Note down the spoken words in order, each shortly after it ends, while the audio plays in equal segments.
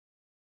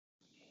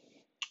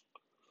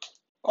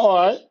All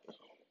right.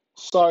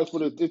 Sorry for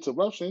the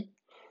interruption.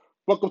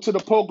 Welcome to the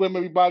program,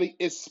 everybody.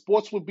 It's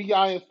Sports with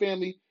BI and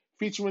Family,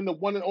 featuring the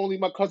one and only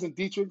my cousin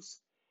Dietrich,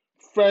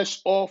 fresh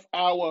off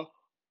our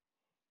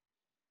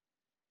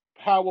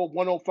Power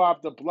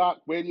 105 The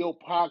Block radio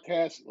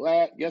podcast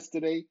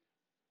yesterday.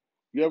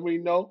 You already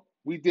know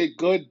we did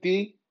good,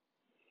 D.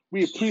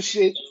 We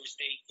appreciate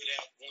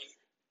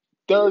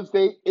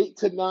Thursday 8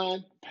 to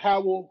 9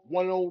 Power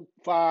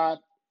 105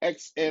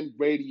 XM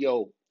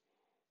Radio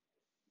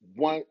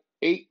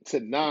 8 to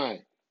 9.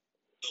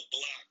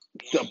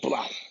 The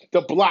block.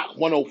 The block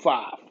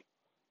 105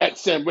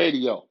 XM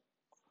Radio.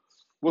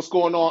 What's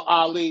going on,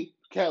 Ali?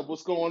 Kev,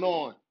 what's going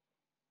on?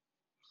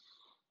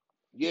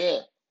 Yeah.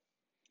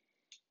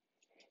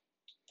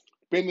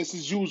 Business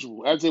as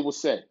usual, as they would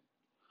say.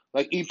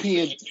 Like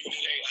EP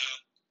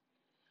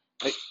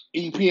and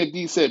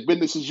D said,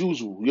 business as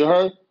usual. You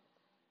heard?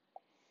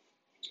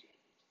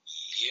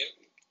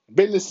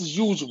 Business as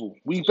usual.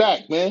 We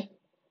back, man.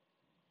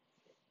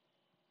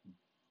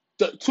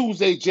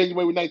 Tuesday,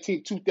 January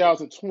 19th,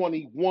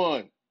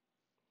 2021.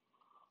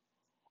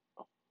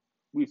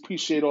 We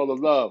appreciate all the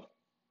love.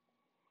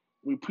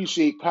 We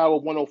appreciate Power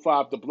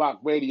 105 The Block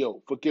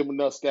Radio for giving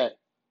us that.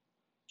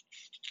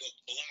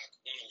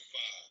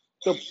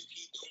 The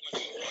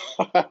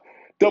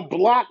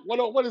Block,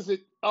 what is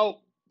it? Oh,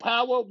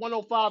 Power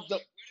 105.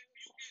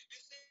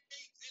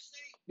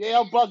 Yeah,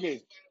 I'm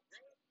bugging.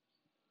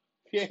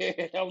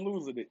 Yeah, I'm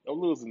losing it.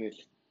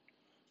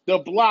 The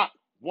Block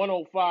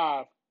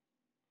 105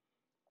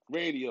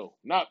 Radio,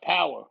 not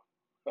Power.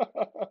 I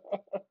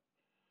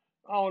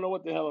don't know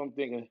what the hell I'm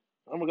thinking.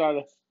 I'm gonna. My cousin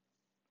didn't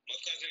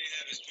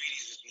have his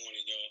Tweeties this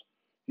morning, y'all.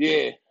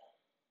 Yeah.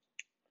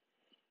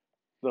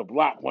 The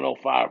Block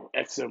 105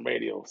 XM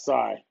Radio.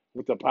 Sorry.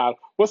 With the power.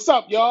 What's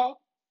up,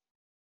 y'all?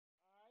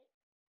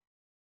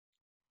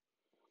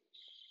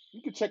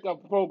 You can check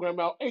out the program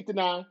out 8 to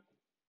 9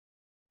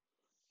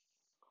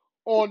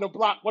 on the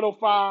Block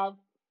 105 XM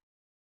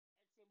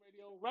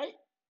Radio, right?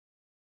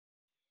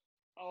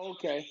 Oh,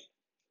 okay.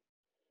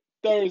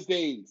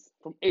 Thursdays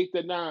from 8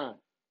 to 9.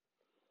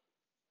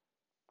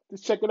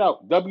 Just check it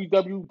out.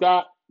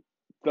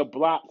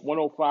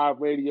 www.theblock105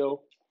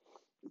 Radio.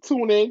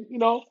 Tune in,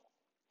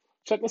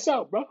 check us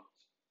out, bro.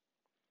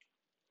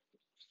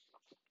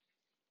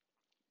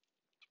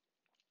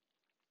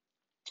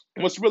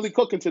 What's really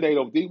cooking today,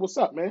 though, D? What's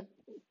up, man?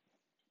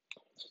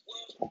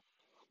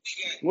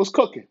 What's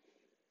cooking?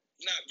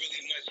 Not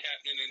really much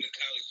happening in the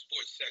college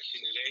sports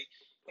section today.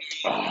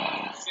 St.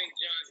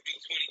 John's beat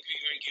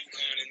 23 ranked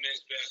UConn in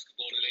men's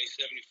basketball today,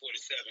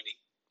 74-70.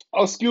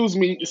 Oh,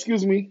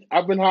 excuse me.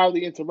 I've been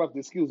highly interrupted.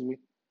 Excuse me.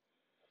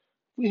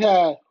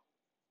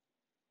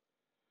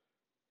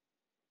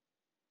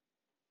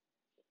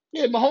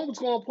 Mahomes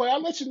going to play.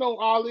 I'll let you know,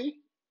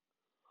 Ali.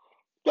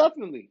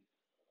 Definitely.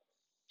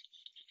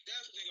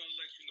 Definitely going to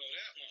let you know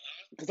that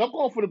one, because I'm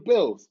going for the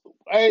Bills.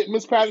 Hey,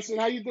 Miss Patterson,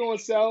 how you doing,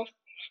 Sel?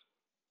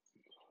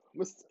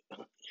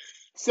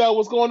 Sel,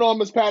 what's going on,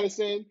 Miss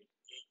Patterson?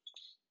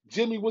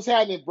 Jimmy, what's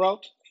happening, bro?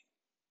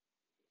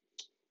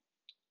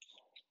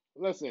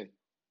 Listen,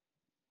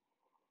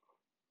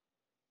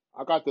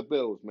 I got the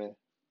Bills, man.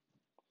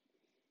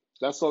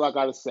 That's all I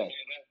got to say.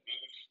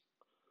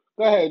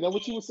 Go ahead. Now,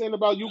 what you were saying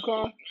about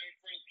UConn?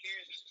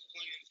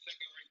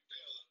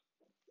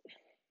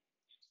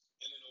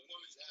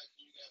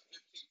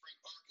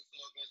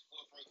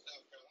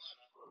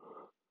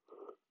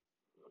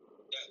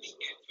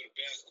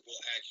 Basketball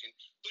action.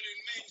 But in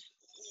men's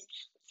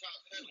hoops,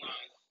 top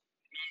headlines,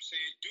 you know what I'm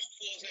saying? Duke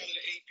falls out of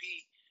the AP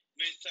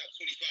men's top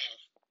 25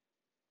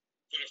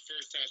 for the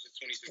first time since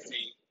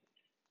 2016.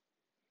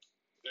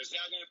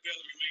 Gonzaga and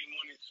Baylor remain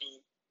 1 and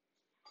 2.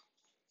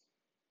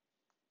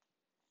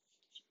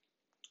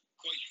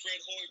 Coach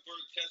Fred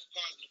Hoiberg tests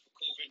positive for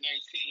COVID-19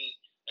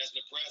 as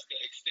Nebraska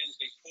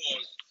extends their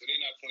pause, so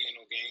they're not playing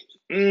no games.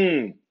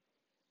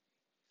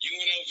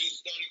 UNLV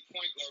starting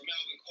point guard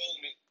Malvin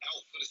Coleman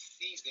out for the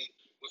season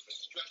with a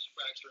stretch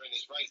fracture in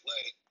his right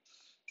leg.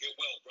 Get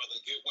well,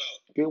 brother. Get well.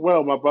 Get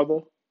well, my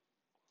brother.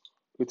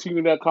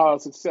 Continue that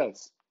college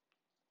success.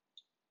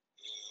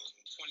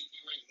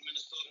 23-ranked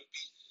Minnesota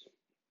beats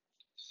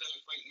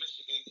 7th-ranked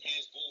Michigan,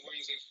 hands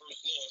Wolverines their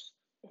first loss.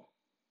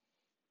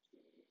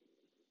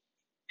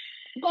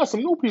 We got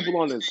some new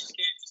people on this.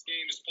 This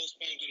game is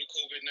postponed due to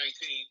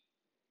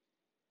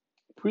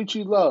COVID-19.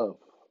 Preachy Love.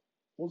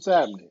 What's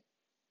happening?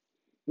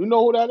 You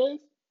know who that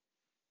is?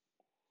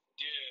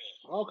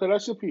 Yeah. Okay,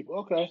 that's your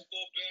people. Okay.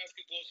 Baseball,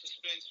 basketball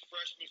suspense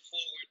freshman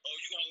forward. Oh,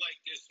 you're going to like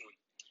this one.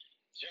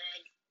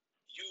 John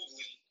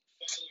Ugley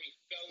following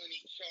felony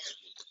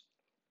charges.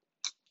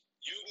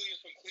 Ugley is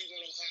from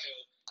Cleveland, Ohio.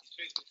 He's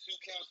facing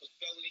 2 counts of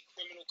felony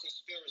criminal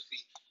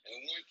conspiracy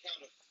and 1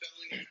 count of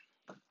felony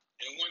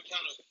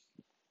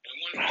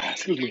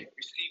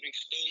receiving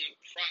stolen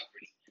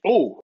property.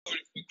 Oh.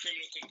 According to a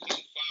criminal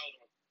complaint filed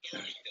on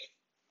Thursday.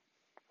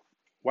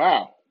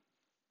 Wow.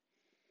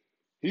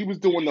 He was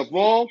doing the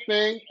wrong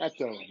thing at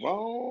the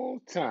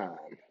wrong time. You know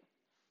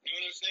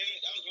what I'm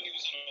saying? That was when he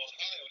was in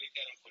Ohio. They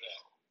got him for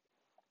that.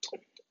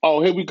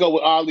 Oh, here we go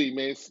with Ali,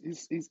 man.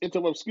 He's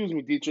interrupt. Excuse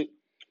me, Dietrich.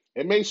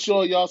 And make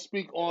sure y'all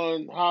speak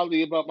on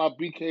highly about my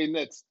BK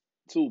Nets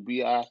too,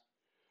 Bi.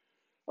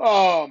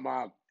 Oh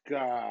my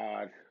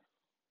God.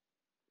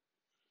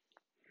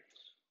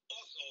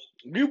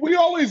 We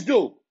always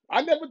do.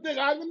 I never think.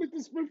 Let me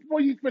just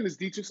before you finish,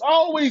 Dietrich. I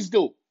always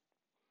do.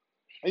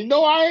 And you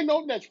know I ain't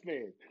no Nets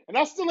fan, and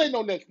I still ain't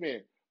no Nets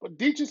fan. But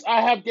Dietrich,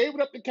 I have gave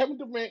it up to Kevin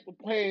Durant for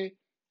playing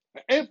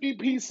an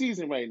MVP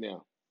season right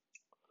now.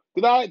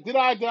 Did I? Did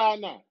I? Did I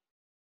not?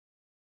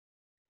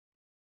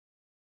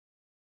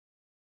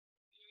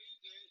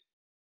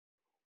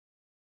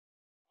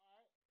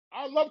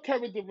 I love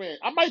Kevin Durant.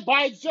 I might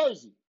buy his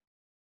jersey.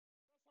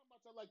 That's how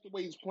much I like the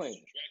way he's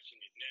playing.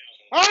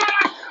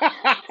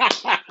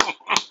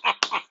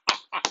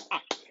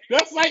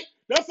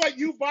 That's like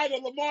you buy the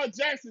Lamar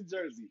Jackson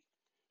jersey.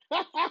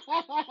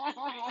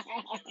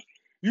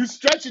 You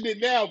stretching it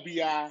now,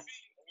 Bi.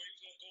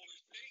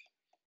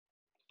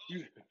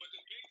 You,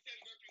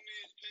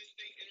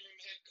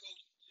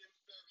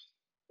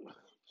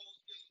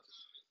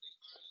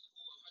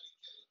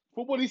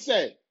 for what he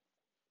said.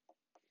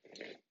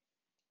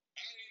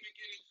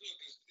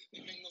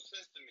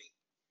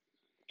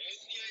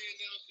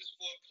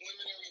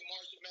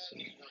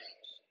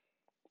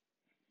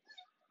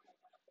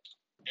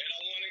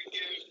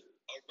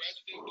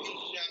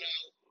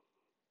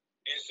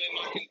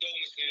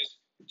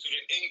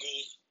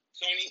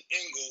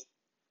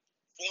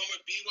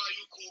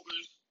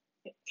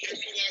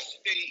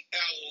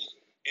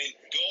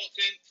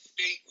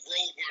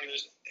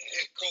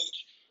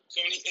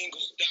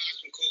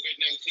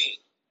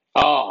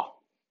 Oh,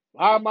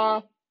 hi,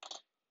 Ma.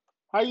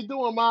 How you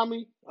doing,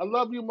 mommy? I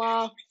love you,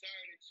 Ma.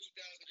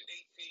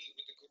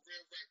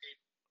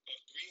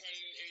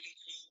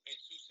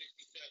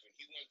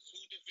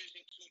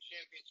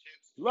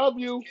 Love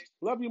you.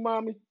 Love you,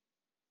 mommy.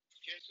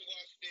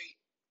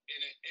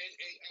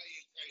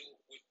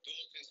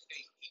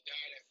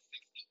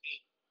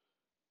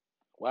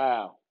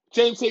 Wow.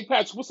 James St.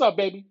 Patrick, what's up,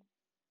 baby?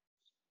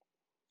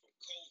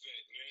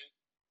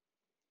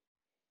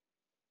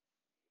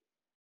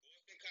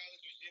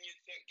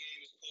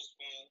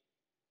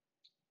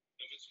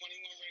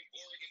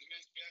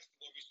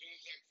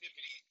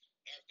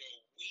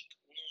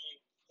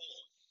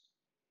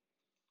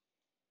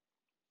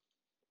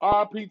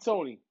 R.I.P.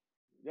 Tony.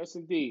 Yes,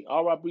 indeed.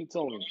 R.I.P.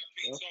 Tony.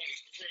 Yeah,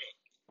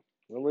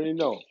 I already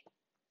know.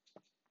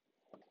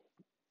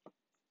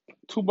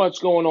 Too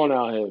much going on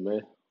out here,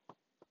 man.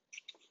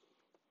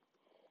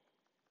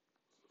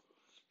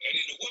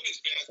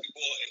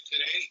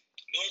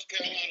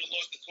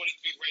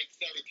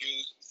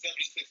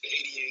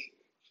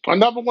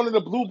 Another one of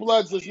the blue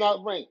bloods is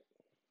not ranked.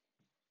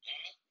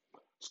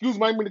 Excuse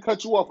me, I didn't mean to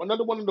cut you off.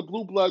 Another one of the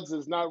blue bloods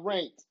is not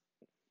ranked.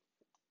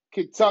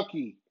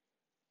 Kentucky,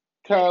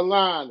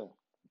 Carolina,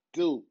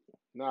 Duke,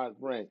 not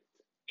ranked.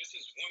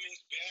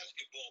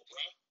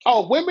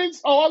 Oh,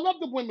 women's? Oh, I love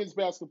the women's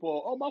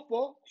basketball. Oh, my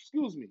fault.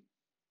 Excuse me.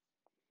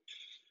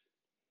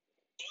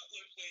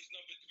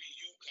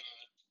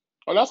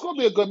 Oh, that's gonna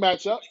be a good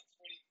matchup.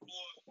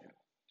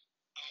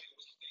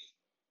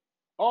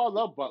 Oh, I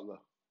love Butler.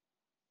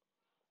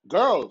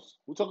 Girls.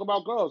 We talk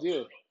about girls,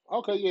 yeah.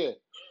 Okay, yeah.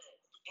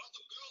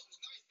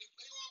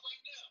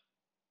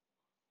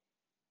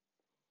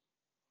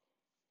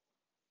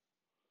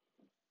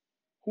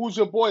 Who's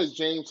your boys,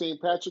 James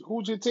St. Patrick?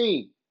 Who's your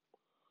team?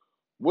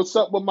 What's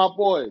up with my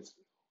boys?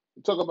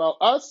 You talk about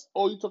us,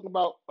 or you talking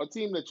about a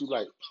team that you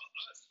like?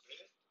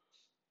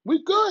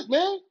 We good,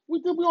 man. We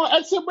on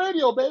Exit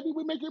Radio, baby.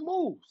 We making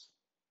moves.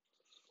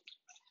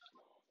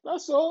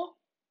 That's all.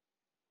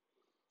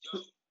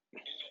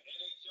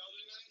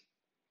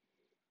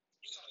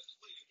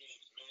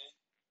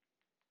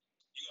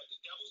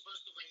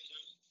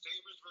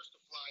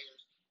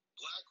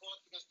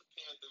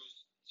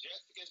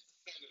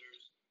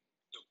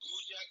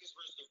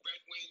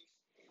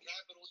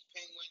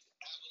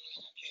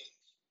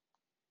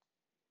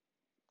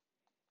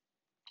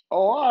 Oh,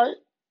 all right.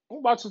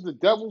 I'm watching the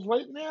Devils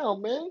right now,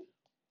 man.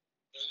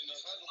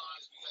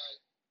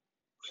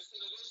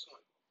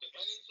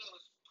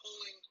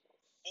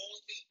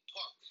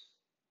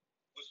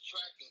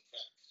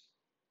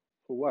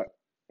 For what?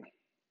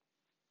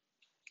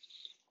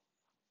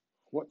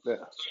 What the?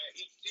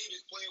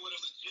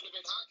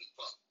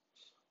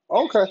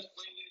 Okay.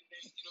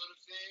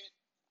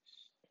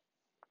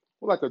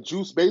 Like a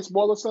juice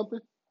baseball or something?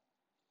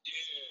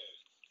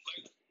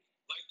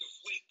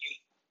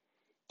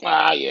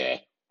 Ah, yeah.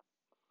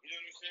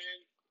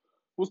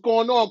 What's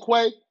going on,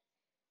 Quay?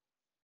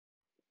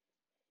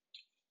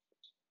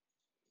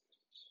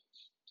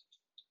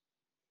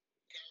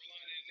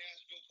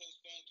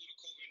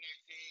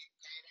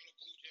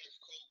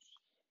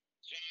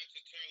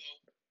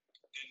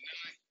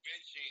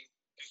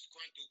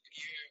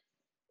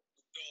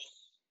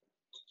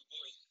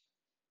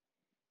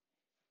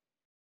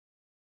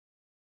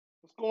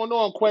 What's going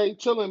on, Quay?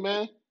 Chilling,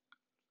 man.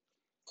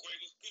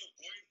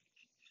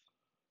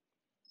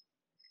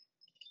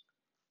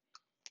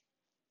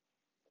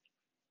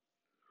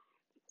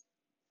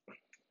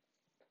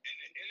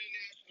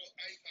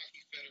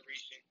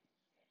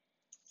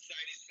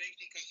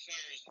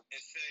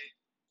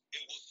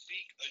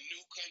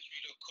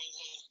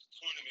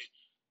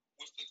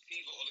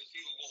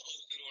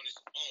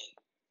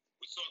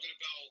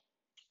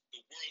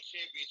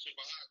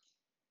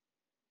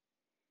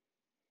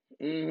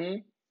 Mm-hmm.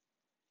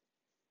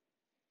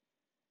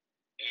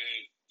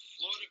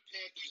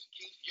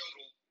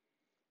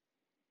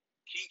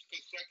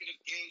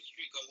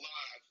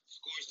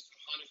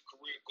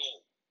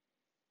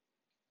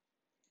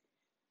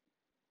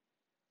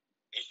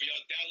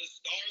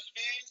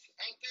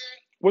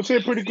 Which they're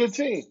a pretty good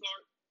team.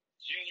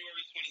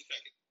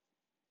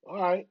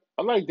 All right.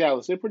 I like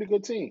Dallas. They're a pretty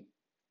good team.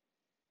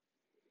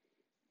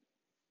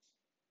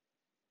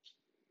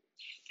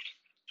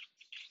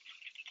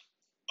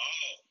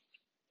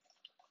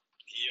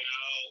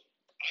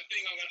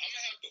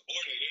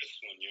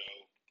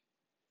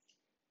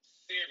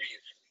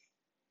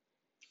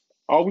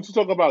 Oh, what you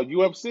talking about?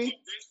 UFC?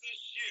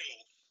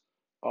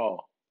 Oh.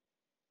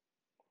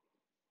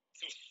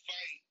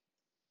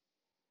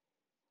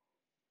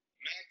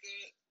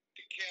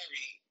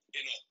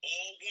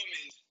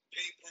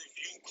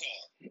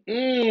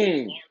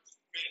 Mm.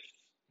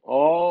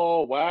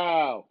 Oh,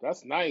 wow.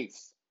 That's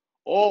nice.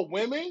 All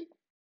women?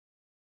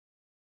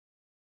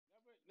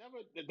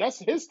 Never. That's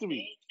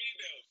history.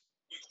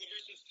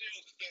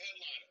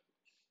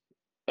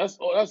 That's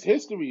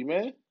history,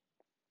 man.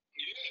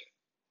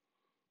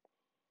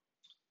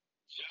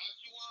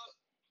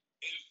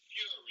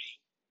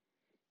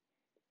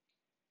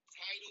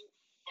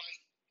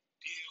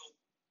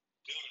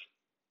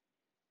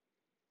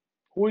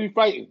 Who are you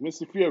fighting,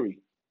 Mr. Fury?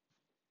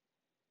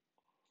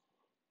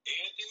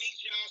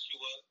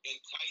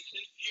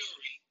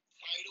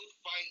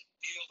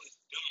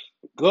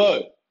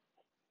 Good.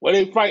 Where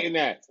they fighting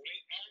at?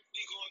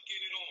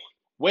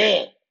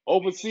 Where?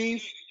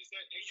 Overseas?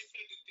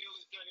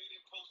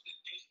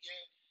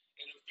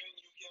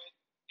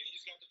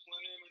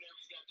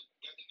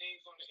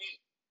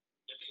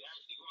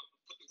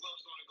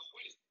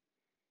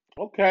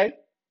 Okay.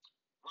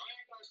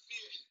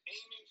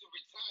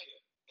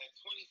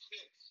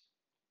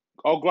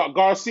 Oh,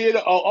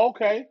 Garcia. Oh,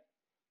 okay.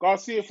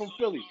 Garcia from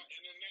Philly.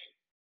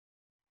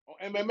 Oh,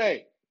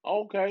 MMA.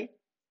 Okay.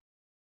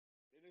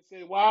 They didn't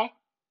say why.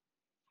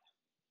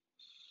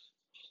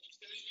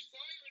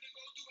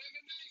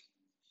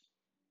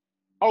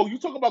 Oh, you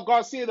talking about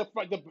Garcia, the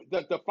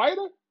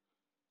fighter?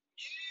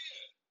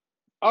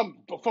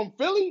 From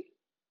Philly?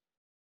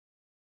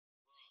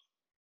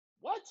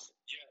 What?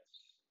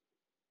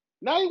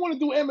 Now you want to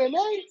do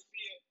MMA?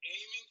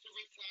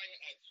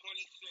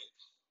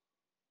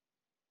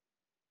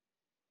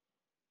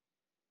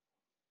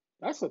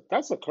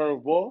 That's a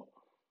curveball.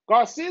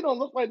 Garcia don't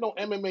look like no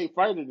MMA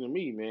fighter to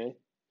me, man.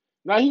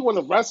 Now he want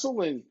to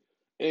wrestle and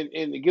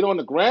get on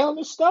the ground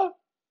and stuff.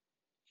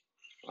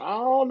 I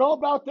don't know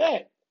about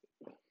that.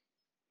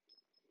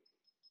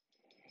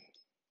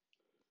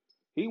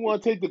 He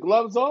want to take the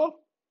gloves off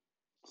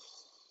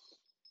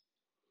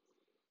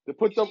to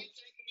put them.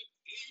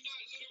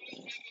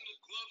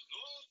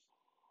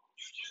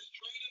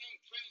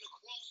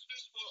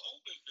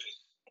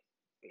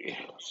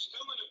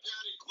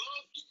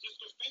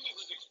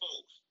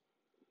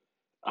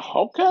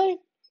 Okay,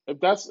 if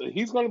that's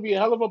he's gonna be a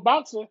hell of a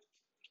boxer.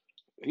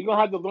 He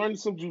gonna have to learn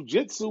some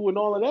jujitsu and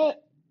all of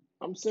that.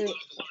 I'm saying,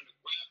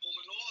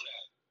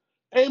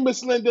 hey,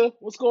 Miss Linda,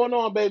 what's going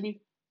on,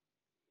 baby?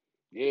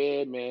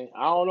 Yeah, man.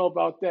 I don't know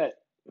about that.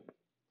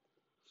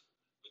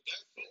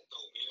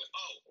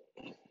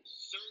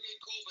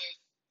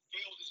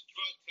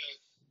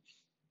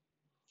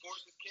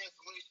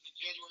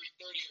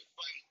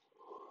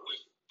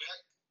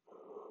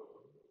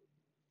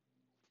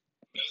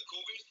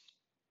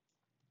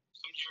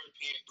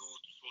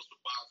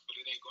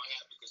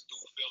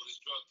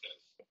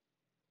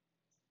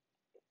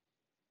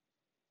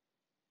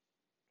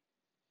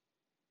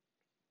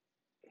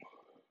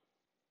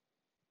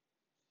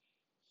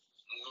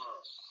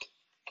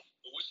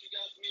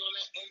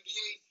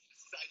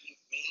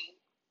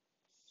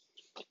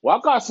 Well,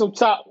 I got some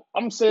top.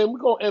 I'm saying we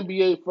go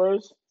NBA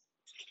first.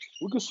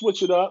 We can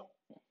switch it up.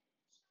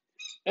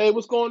 Hey,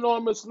 what's going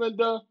on, Miss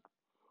Linda?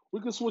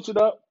 We can switch it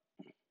up.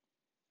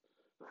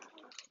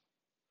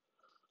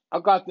 I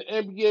got the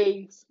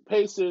NBA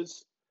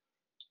Pacers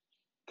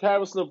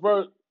Karis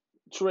LeVert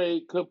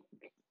trade.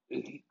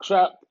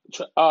 Tra,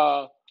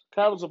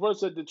 Karis LeVert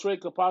said the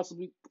trade could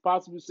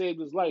possibly save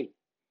his life.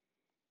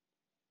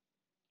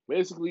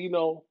 Basically,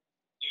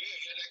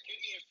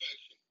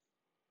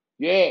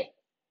 yeah.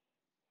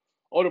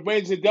 Oh, the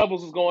Rangers and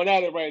Devils is going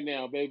at it right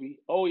now, baby.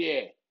 Oh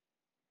yeah,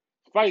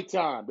 fight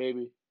time,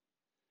 baby.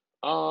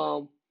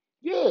 Um,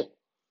 yeah,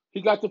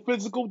 he got the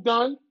physical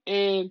done,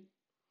 and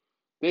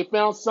They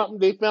found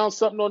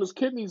something on his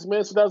kidneys,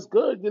 man. So that's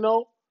good,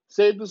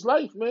 Saved his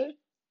life, man.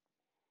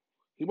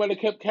 He might have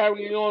kept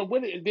carrying on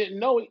with it and didn't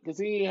know it because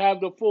he didn't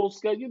have the full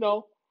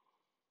schedule.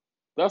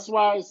 That's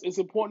why it's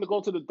important to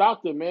go to the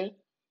doctor, man,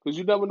 because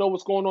you never know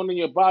what's going on in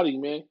your body,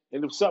 man.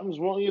 And if something's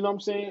wrong, you know what I'm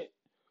saying?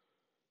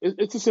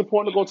 It's just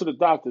important to go to the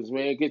doctors,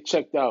 man. Get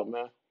checked out,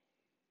 man.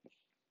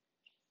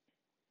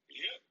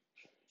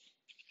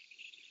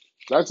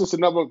 That's just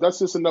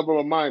another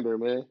reminder,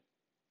 man.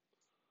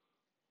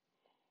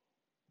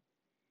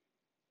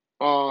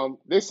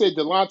 They say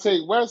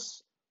Delonte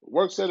West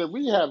works at a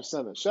rehab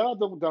center. Shout out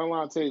to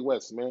Delonte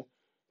West, man,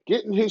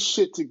 getting his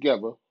shit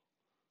together,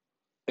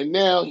 and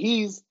now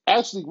he's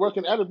actually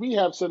working at a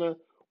rehab center,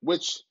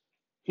 which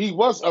he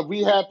was a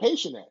rehab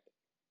patient at.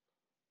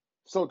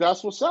 So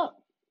that's what's up.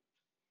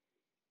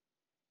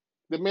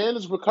 The man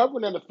is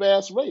recovering at a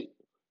fast rate.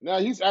 Now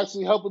he's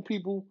actually helping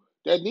people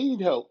that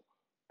need help.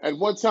 At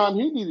one time,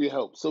 he needed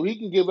help, so he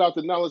can give out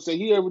the knowledge that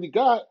he already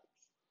got.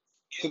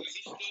 Yeah, but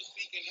he's still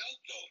seeking help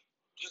though.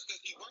 Just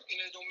because he's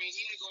working there don't mean he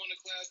ain't going to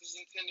classes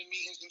and attending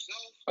meetings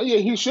himself. Oh yeah,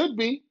 he should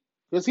be,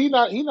 because he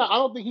not. I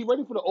don't think he's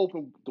ready for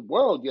the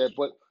world yet.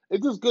 But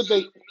it's just good You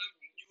they gotta remember,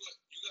 you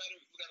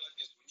gotta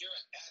like this. When you're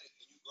an addict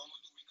and you're going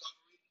through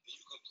recovery and you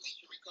complete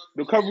your recovery,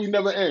 recovery you're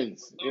never setting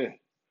ends. yourself Yeah,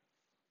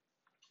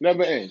 never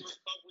up in ends.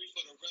 recovery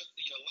for the rest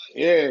of your life.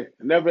 Yeah,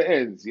 never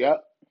ends.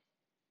 Yep,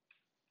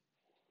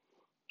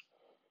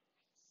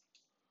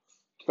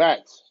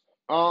 facts.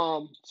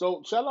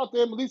 So shout out to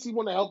him. At least he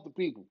want to help the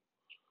people.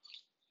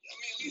 I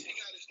mean, at least he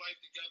got his life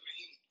together.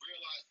 He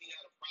realized he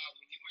had a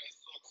problem. He went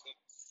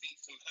and seek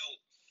some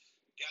help,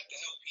 got the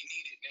help he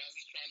needed. Now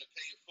he's trying to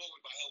pay it forward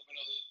by helping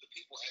other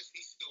people as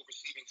he's still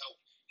receiving help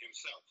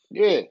himself.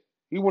 Yeah,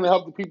 he want to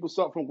help the people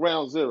start from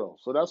ground zero.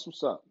 So that's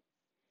what's up.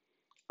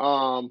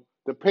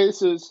 The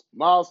Pacers,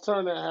 Miles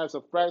Turner has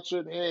a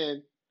fractured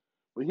hand,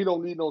 but he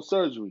don't need no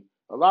surgery.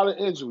 A lot of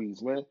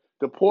injuries, man.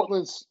 The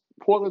Portland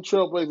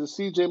Trailblazers,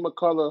 C.J.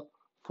 McCullough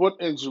foot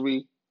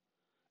injury.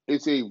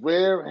 It's a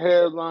rare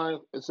hairline.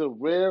 It's a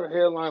rare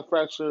hairline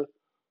fracture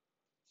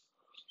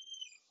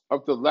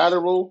of the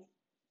lateral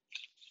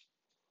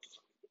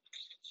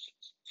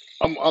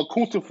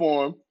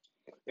cuneiform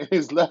in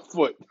his left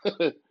foot,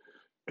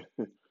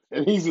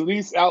 and he's at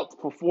least out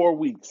for 4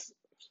 weeks.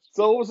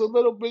 So it was a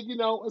little bit,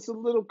 it's a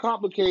little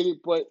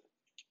complicated, but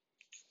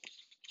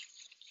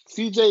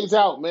CJ's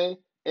out, man,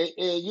 and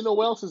you know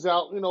what else is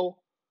out?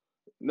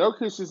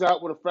 Nurkic is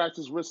out with a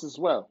fractured wrist as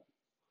well.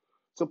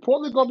 So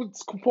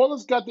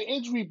Portland's got the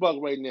injury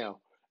bug right now,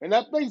 and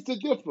that makes the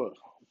difference.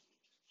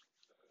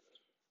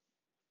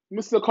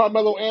 Mr.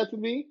 Carmelo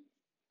Anthony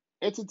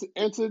enter the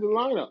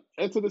lineup,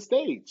 enter the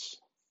stage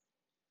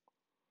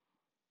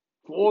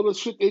for all the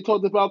shit they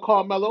talked about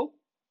Carmelo.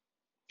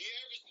 He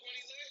averaged 20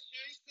 last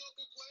year. He still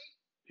can play.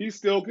 He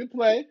still can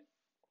play.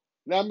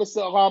 Now,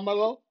 Mr.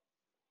 Carmelo,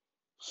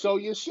 show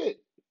your shit.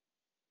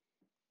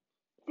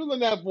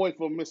 Filling that void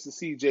for Mr.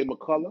 C.J.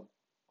 McCullough.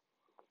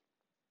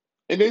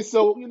 And then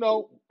so,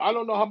 I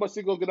don't know how much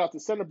they're gonna get out the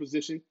center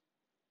position,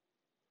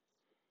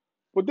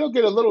 but they'll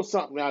get a little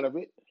something out of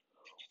it.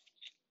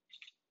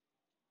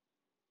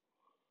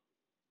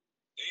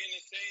 They in the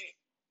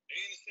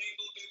same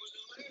boat they was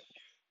in last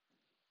year.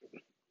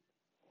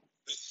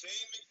 The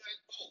same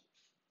exact boat.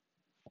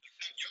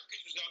 Except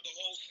Jokic was out the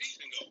whole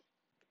season though.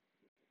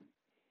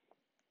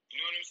 You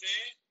know what I'm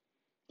saying?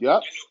 Yep.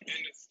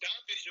 And the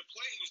stoppage of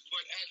play was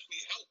what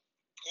actually helped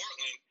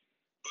Portland,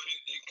 but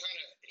it kind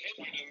of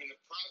hindered them in the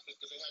process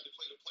because they had to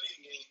play the playing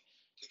game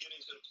to get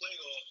into the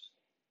playoffs.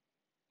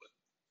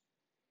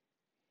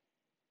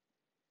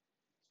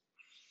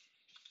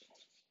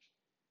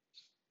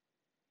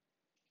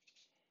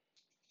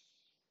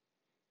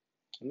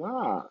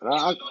 Nah,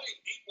 Even though they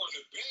deep on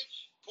the bench,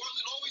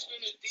 Portland always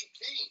been a deep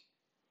team.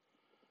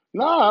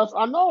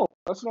 I know.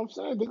 That's what I'm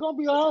saying. They're gonna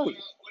be all right.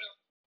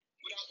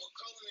 Without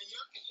McCollum and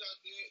Nurkic out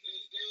there,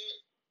 they're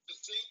the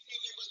same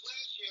team they was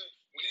last year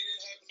when they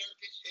didn't have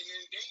Nurkic and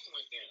then Dame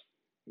went down.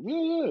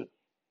 Yeah.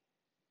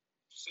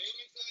 Same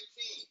exact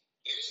team.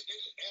 They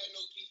didn't add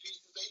no key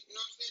pieces. You know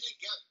what I'm saying? They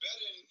got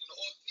better in the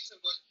off season,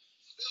 but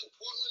still,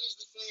 Portland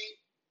is the same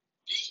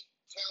deep,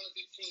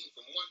 talented team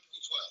from 1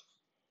 through 12.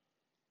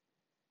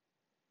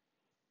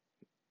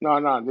 No,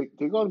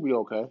 they're gonna be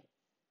okay.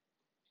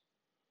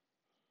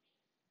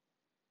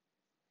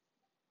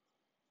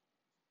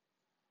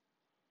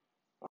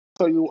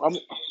 Tell you, The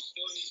NBA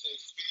still needs to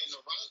expand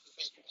the roster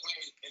since we're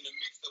playing in the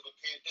midst of a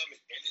pandemic,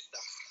 and it's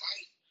the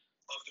height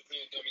of the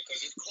pandemic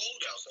because it's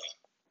cold outside.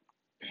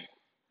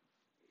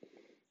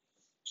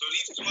 So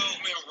these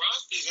 12-man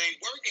rosters ain't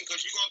working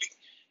because you're gonna be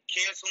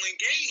canceling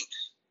games.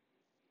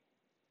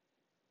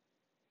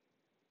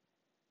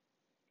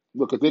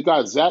 look, they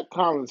got Zach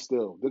Collins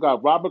still. They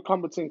got Robert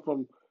Covington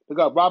from. They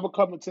got Robert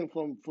Covington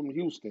from Houston.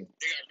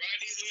 They got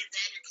Rodney Hood,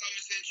 Robert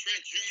Covington,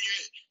 Trent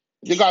Jr.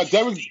 They got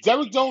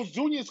Derrick Jones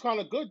Jr. is kind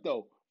of good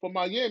though for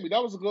Miami.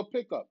 That was a good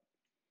pickup.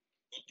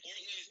 But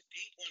Portland is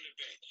deep on the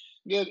bench.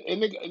 Yeah,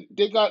 and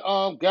they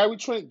got Gary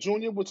Trent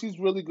Jr., which he's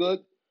really good.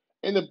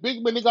 And the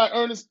big man, they got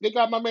Ernest. They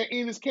got my man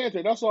Enes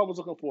Kanter. That's what I was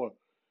looking for.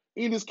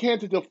 Enes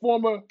Kanter, the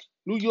former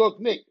New York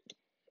Knick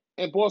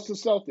and Boston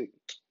Celtic.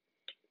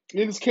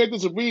 Enes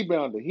Kanter's a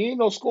rebounder. He ain't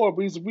no scorer,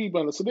 but he's a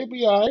rebounder. So they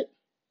be all right.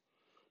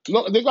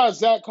 No, they got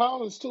Zach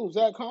Collins too.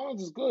 Zach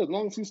Collins is good as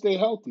long as he stay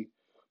healthy.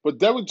 But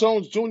Derrick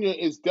Jones Jr.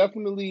 is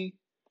definitely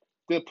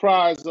the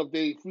prize of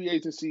the free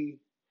agency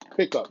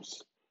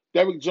pickups.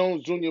 Derrick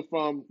Jones Jr.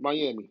 from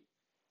Miami.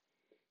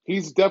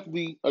 He's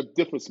definitely a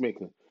difference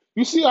maker.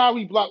 You see how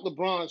he blocked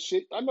LeBron's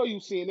shit? I know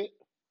you've seen it.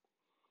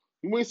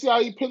 You want to see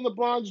how he pinned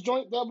LeBron's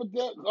joint the other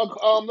day, last month? That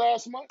was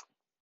last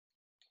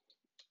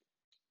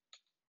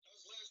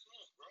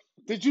month, bro.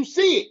 Did you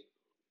see it?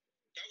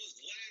 That was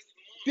last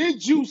month.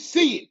 Did you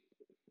see it?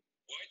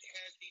 What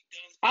has he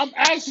done? I'm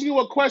asking you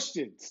a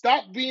question.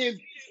 Stop being. What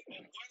has he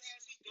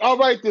done? All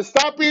right, then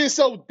stop being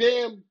so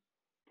damn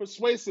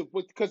persuasive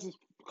because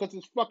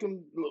it's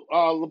fucking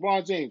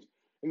LeBron James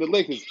and the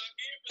Lakers.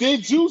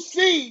 Did you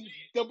see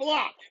the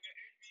block?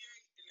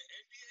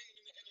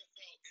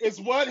 It's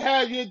what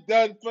have you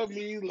done for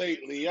me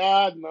lately?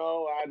 I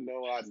know.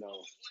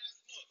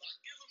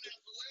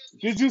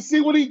 Did you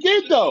see what he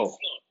did though?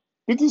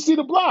 Did you see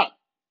the block?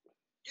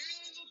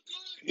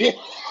 Yeah.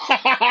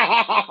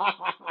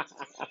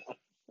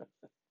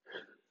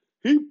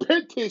 He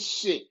picked his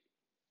shit.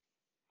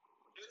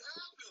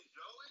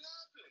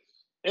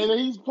 And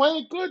he's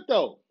playing good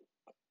though.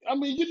 I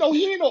mean,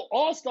 he ain't no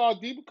all-star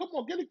D, but come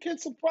on, get a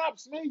kid some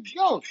props, man. He's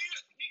young. He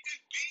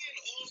could be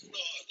an all-star.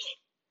 Look,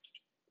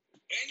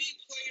 any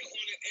player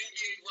on the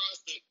NBA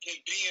roster can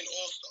be an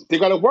all-star. They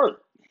gotta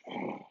work.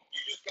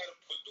 You just gotta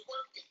put the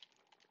work in.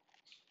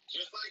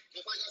 Just like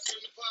I said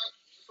in the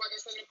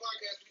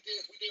podcast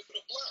we did for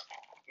the block.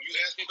 When you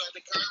asked me about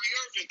the Kyrie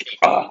Irving thing.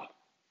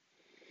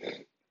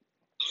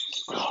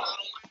 I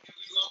don't like it.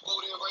 We're gonna go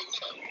there right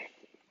now.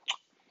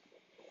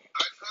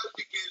 I have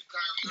to give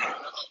Kyrie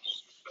Irving the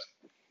utmost respect.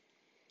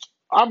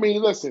 I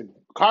mean, listen,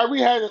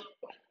 Kyrie had it. Hold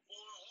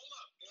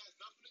up. It has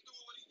nothing to do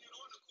with what he did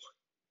on the court.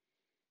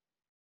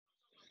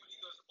 What he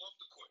does off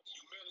the court. The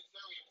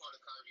humanitarian part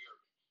of Kyrie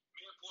Irving.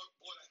 Man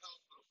bought a house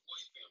for the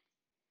Floyd family.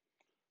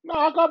 No,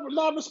 I got a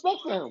lot of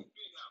respect for him.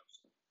 Big house.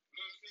 You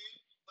know what I'm saying?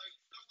 Like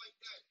stuff like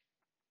that.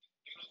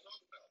 They don't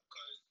talk about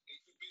because they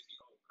too busy.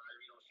 Oh,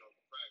 Kyrie don't show up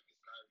for practice.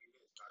 Kyrie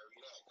this,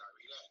 Kyrie that,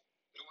 Kyrie that.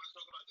 They don't want to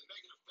talk about the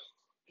negative things.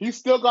 He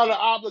still got an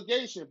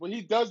obligation, but he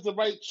does the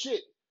right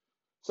shit.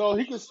 So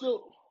he can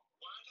still.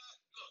 Why not?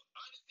 Look,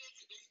 I understand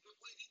these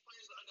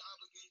players are under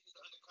obligations,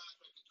 under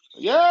contract to do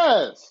this.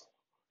 Yes.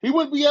 He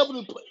wouldn't be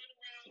able to play.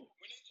 When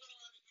they turn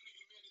around and do the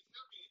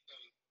humanitarian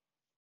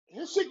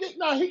thing, His shit get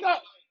he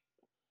got.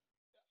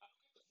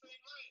 the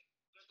same light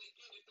that they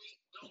get if they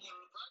don't want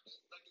to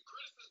practice, like the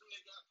criticism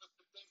they got for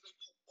the things they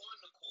do on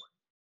the court.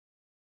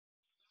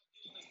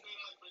 They're not getting the same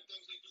light for the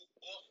things they do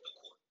off the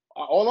court.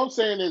 All I'm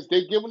saying is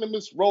they're giving him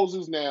his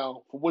roses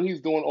now for what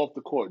he's doing off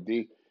the court,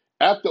 D.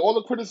 After all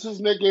the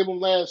criticism they gave him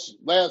last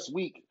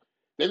week,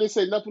 they didn't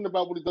say nothing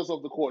about what he does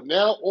off the court.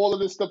 Now all of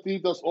this stuff that he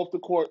does off the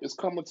court is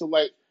coming to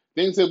light,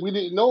 things that we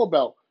didn't know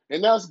about.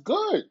 And that's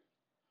good.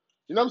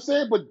 You know what I'm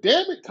saying? But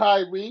damn it,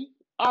 Kyrie,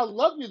 I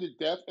love you to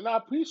death, and I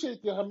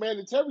appreciate the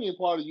humanitarian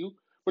part of you,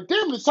 but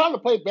damn it, it's time to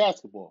play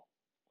basketball.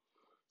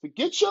 So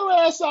get your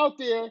ass out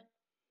there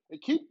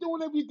and keep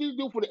doing everything you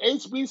do for the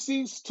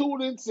HBC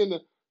students and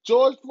the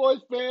George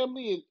Floyd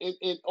family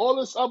and all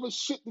this other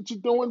shit that you're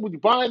doing with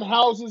buying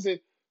houses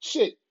and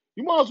shit.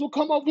 You might as well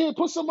come over here and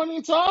put some money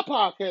into our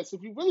podcast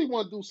if you really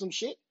want to do some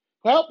shit.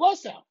 Help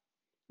us out.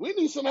 We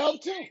need some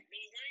help too.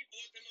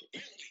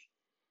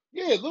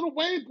 Yeah, Lil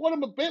Wayne bought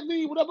him a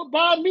Bentley, whatever.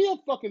 Buy me a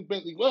fucking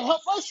Bentley. Well,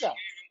 help us out.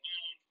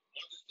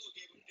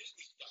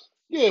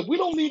 Yeah, we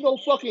don't need no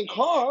fucking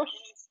car.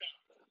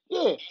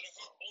 Yeah.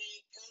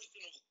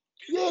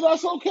 Yeah,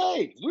 that's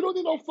okay. We don't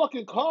need no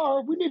fucking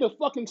car. We need a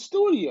fucking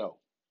studio.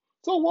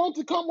 So why don't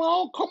you come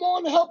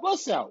on and help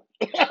us out?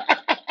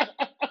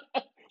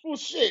 Well,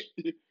 shit.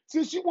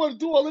 Since you want to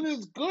do all of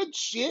this good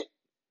shit,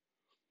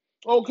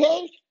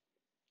 okay?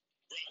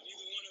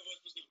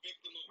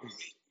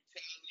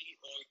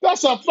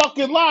 That's a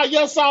fucking lie.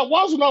 Yes, I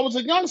was when I was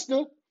a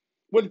youngster.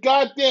 When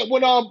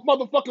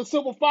motherfucking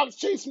Silver Fox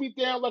chased me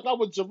down like I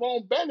was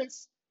Jerome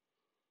Bennett's.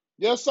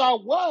 Yes, I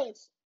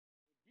was.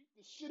 Beat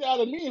the shit out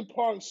of me in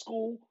park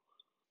school.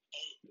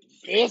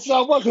 Yes,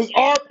 I was.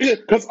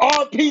 Because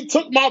RP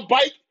took my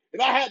bike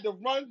and I had to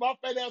run. My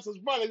fat ass was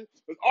running.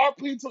 Because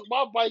RP took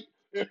my bike.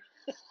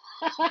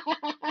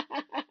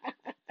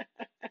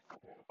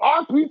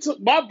 RP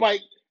took my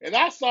bike and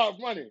I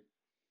started running.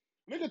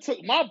 Nigga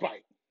took my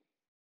bike.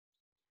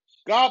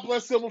 God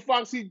bless Silver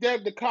Fox. He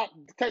dead. The cop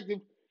detective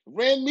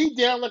ran me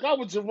down like I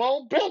was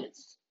Jerome Bennett.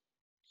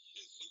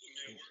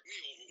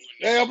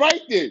 Yeah,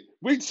 right there.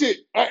 We shit.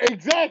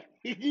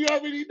 Exactly. You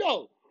already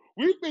know.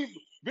 We've been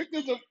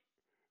victims of.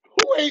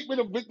 Who ain't been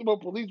a victim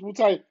of police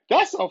brutality?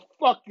 That's a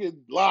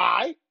fucking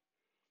lie.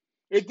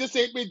 It just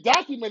ain't been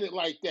documented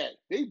like that.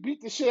 They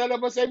beat the shit out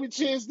of us every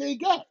chance they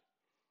got.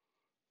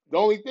 The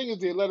only thing is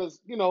they let us,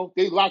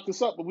 they locked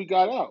us up, but we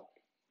got out.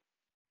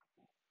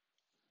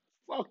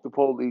 Fuck the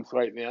police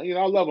right now.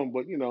 I love them,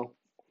 but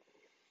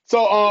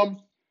So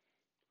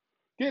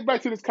getting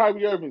back to this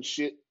Kyrie Irving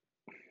shit.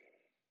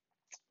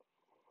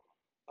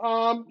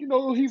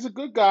 He's a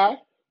good guy,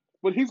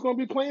 but he's gonna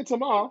be playing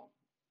tomorrow.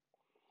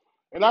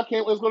 And I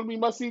can't it's gonna be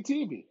must see TV. I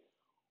mean,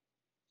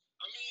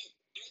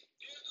 they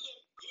did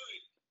look good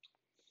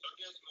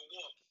against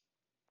Milwaukee.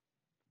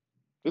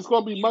 It's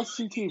gonna be must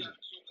see He TV. got a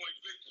 2-point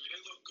victory. They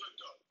look good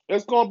though.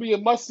 It's gonna be a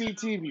must see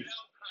TV.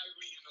 Without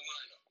Kyrie in the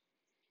lineup.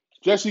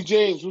 Jesse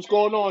James, what's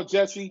going on,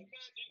 Jesse? Imagine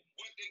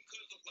what they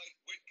could look like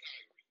with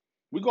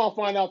Kyrie. We're gonna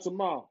find out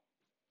tomorrow.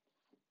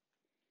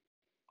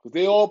 Cause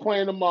they all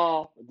playing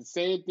tomorrow at the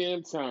same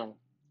damn time.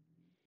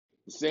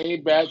 The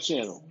same bad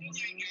channel. They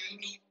still ain't got no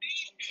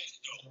defense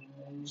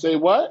though. Say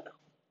what?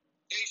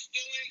 They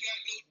still ain't got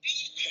no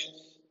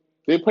defense.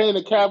 They playing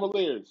the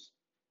Cavaliers.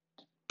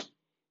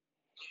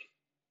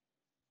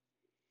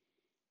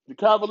 The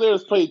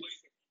Cavaliers play.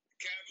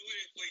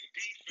 Cavaliers play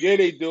defense. Yeah,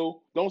 they do.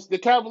 Don't the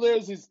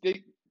Cavaliers is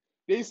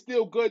they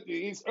still good.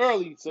 It's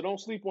early, so don't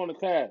sleep on the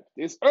Cavs.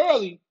 It's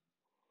early,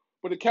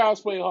 but the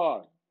Cavs play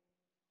hard.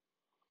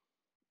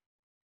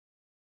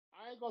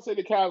 I ain't gonna say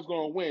the Cavs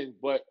gonna win,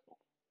 but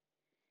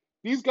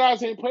these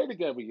guys ain't played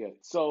together yet,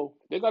 so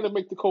they got to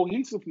make the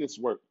cohesiveness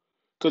work.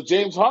 Because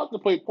James Harden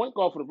play point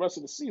guard for the rest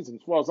of the season,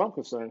 as far as I'm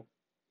concerned.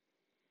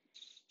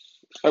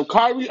 If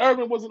Kyrie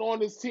Irving wasn't on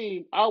this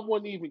team, I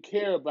wouldn't even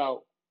care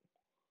about.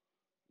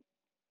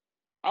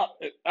 I,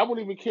 I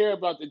wouldn't even care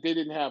about that they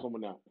didn't have him or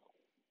not.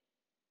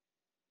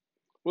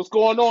 What's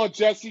going on,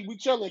 Jesse? We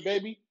chilling,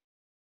 baby.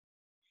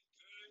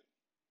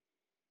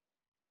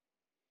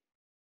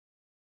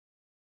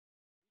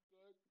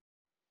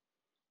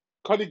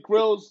 Cuddy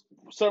Grills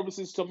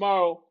services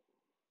tomorrow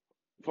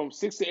from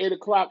 6 to 8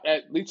 o'clock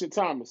at Leach and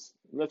Thomas.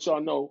 Let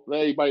y'all know.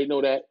 Let everybody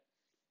know that.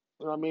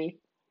 You know what I mean?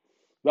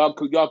 Y'all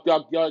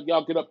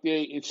get up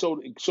there and show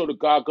the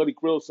guy Cuddy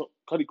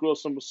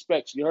Grills some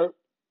respect. You heard?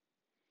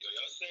 Yo,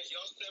 y'all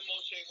send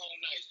Moshe home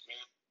nice,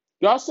 man.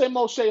 Y'all send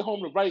Moshe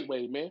home the right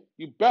way, man.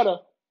 You better.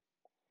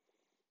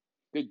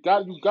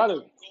 You gotta.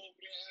 Go over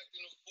there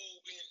acting a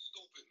fool, being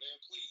stupid, man.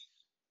 Please.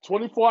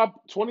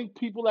 20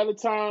 people at a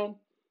time.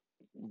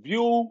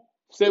 View,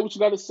 say what you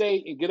got to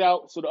say, and get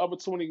out so the other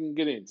 20 can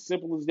get in.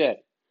 Simple as that.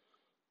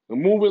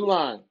 And move in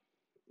line.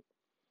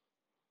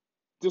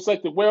 Just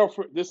like the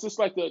welfare, this is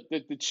like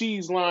the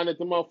cheese line at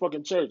the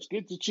motherfucking church.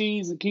 Get the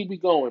cheese and keep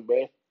it going,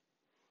 man.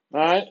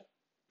 All right?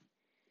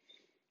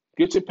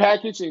 Get your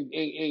package and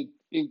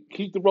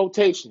keep the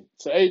rotation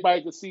so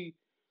everybody can see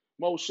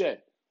Moshe.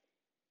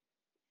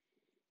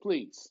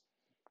 Please.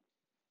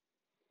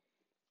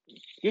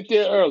 Get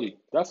there early.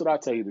 That's what I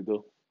tell you to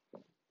do.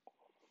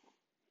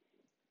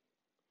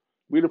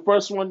 Be the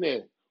first one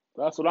there.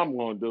 That's what I'm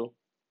going to do.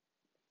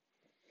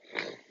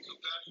 So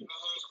Patrick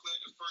Mahomes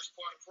cleared the first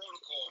part of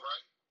protocol,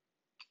 right?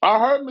 I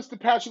heard Mr.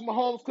 Patrick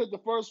Mahomes took the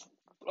first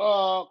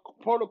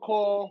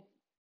protocol.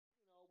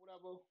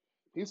 Whatever.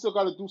 He still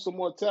got to do some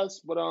more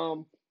tests, but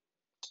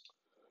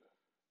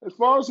as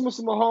far as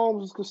Mr.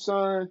 Mahomes is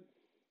concerned,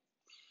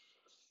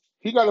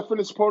 he got to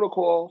finish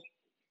protocol,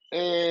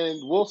 and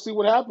we'll see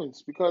what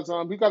happens because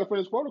he got to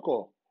finish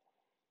protocol.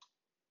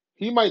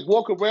 He might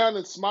walk around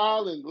and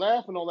smile and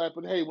laugh and all that,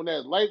 but hey, when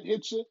that light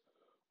hits you,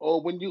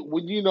 or when you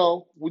want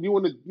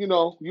to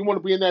you want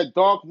to be in that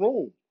dark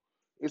room,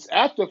 it's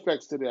after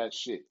effects to that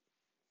shit.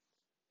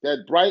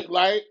 That bright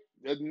light,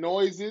 the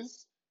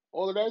noises,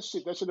 all of that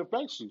shit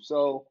affects you.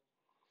 So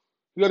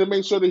you got to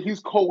make sure that he's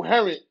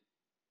coherent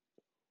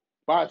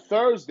by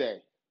Thursday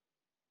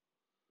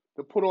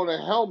to put on a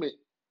helmet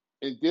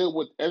and deal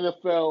with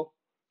NFL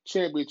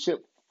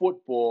championship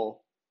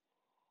football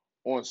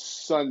on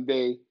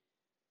Sunday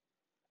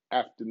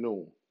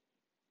afternoon.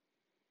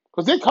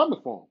 Because they're coming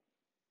for him.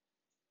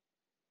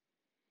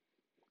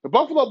 The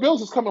Buffalo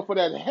Bills is coming for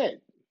that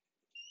head.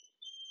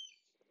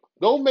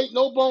 Don't make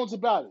no bones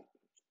about it.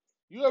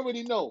 You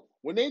already know.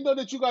 When they know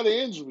that you got an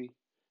injury,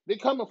 they're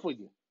coming for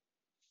you.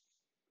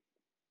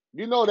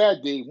 You know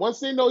that, D. Once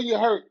they know you're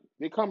hurt,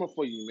 they're coming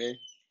for you, man.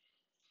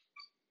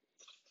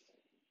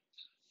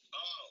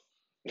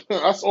 Oh,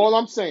 That's all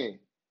I'm saying.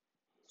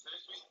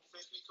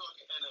 since we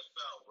talking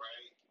NFL,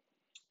 right?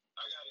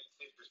 I gotta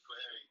take this for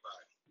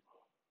everybody.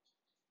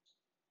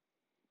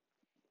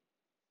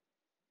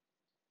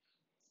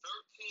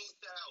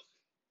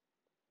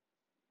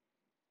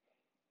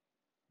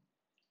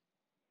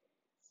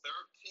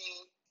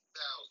 13,000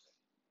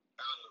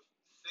 out of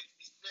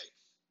 66,000,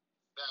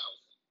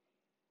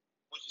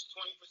 which is 20%,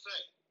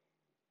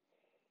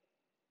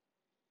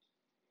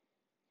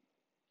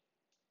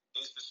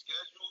 is the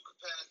scheduled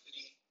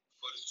capacity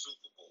for the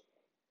Super Bowl.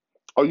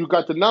 Oh, you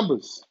got the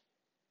numbers.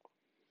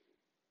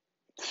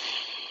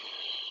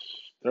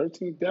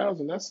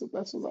 13,000. That's a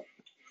lot.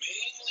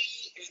 Mainly,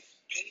 it's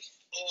based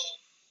off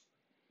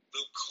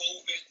the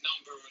COVID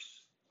numbers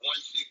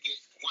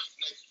once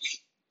next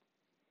week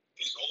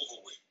is over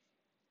with.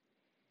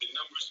 The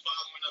numbers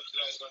following up to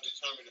that is going to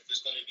determine if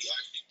it's going to be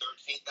actually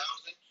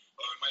 13,000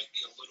 or it might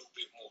be a little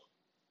bit more.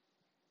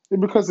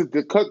 Because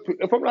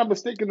if I'm not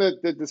mistaken,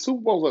 the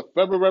Super Bowl was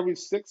February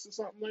 6th or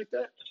something like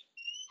that.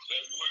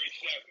 February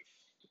 7th.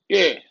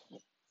 Yeah.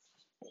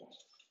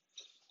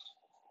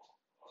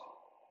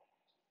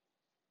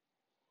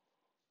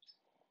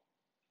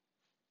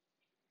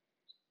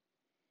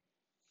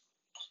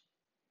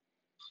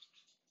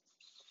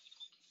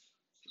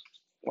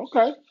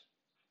 Okay.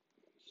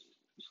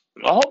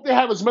 I hope they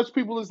have as much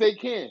people as they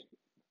can. To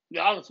be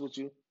honest with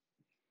you.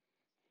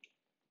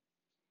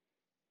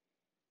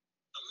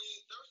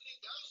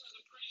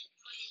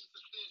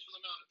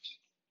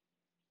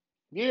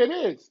 Yeah, it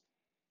is.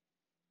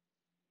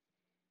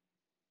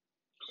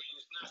 I mean,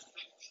 it's not 66,000,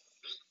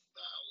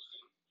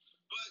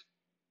 but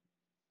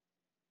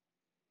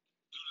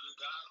due to the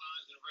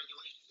guidelines and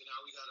regulations and how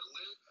we gotta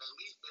live, at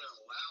least they're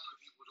allowing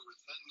people to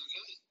attend the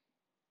game.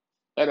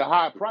 At a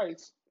high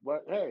price,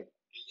 but hey,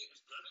 Yeah,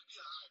 it's gonna be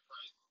a high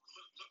price.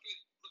 Look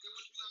at what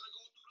you gotta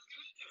go through to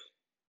get in there.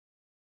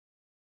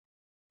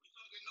 We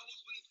talking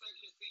nosebleed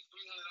section seats,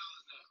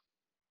 $300 now.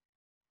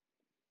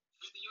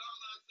 50-yard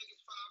line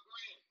tickets,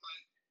 $5,000.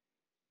 Like,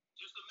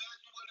 just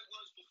imagine what it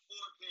was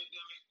before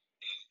pandemic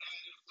and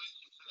add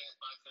inflation to that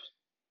by 10.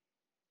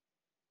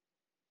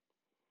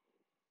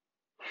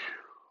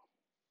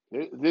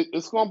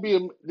 it's gonna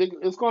be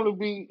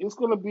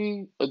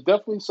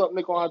definitely something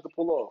they're gonna have to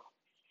pull off.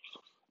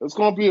 It's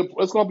gonna be a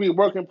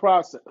work in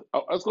process.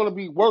 It's gonna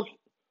be work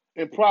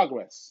in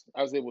progress,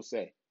 as they would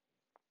say.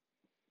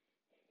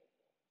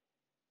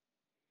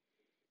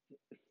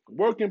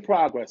 Work in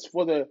progress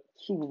for the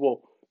Super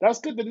Bowl. That's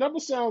good. The number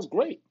sounds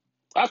great.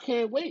 I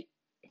can't wait.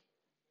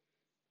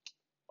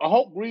 I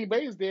hope Green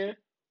Bay's there.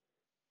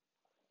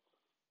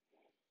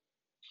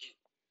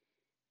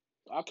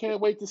 I can't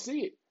wait to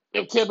see it.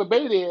 If Tampa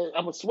Bay there,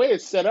 I'm gonna swear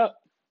it's set up.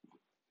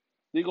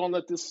 They're gonna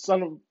let this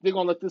son of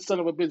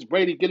a bitch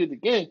Brady get it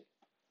again.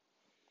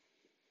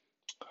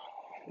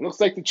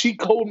 Looks like the cheat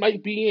code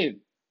might be in.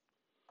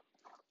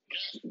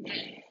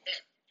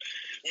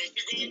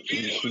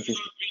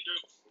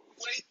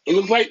 It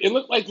looked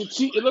like the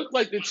cheat. It looked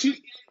like the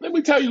cheat. Let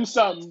me tell you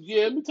something.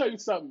 Yeah, let me tell you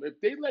something. If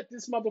they let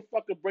this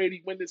motherfucker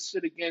Brady win this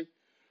shit again,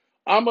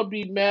 I'm gonna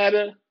be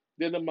madder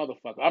than the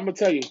motherfucker. I'm gonna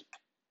tell you,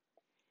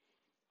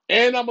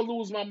 and I'm gonna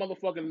lose my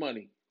motherfucking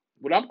money.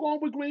 But I'm going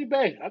with Green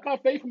Bay. I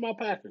got faith in my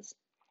Packers.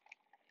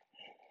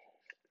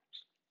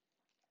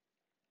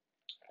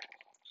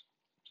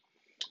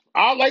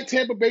 I like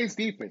Tampa Bay's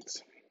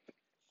defense.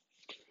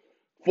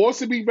 Force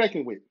to be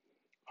reckoned with.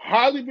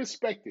 Highly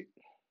respected.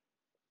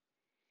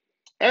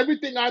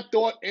 Everything I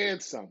thought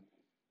and some.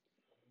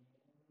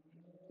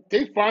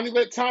 They finally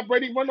let Tom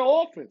Brady run the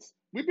offense.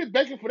 We've been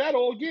begging for that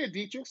all year,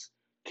 Dietrich.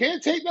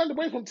 Can't take nothing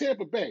away from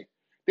Tampa Bay.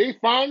 They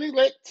finally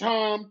let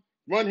Tom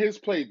run his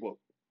playbook.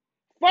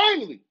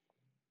 Finally.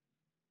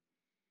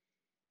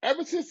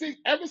 Ever since they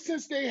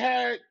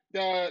had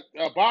the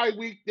bye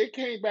week, they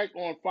came back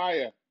on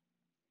fire.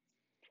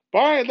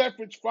 Brian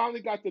Leftwich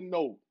finally got the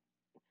note.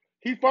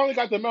 He finally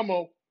got the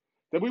memo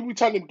that we were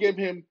trying to give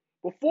him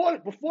before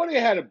they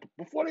had a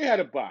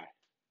bye.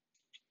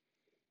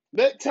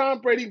 Let Tom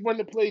Brady run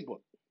the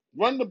playbook.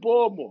 Run the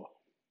ball more.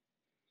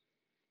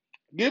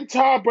 Give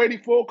Tom Brady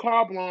full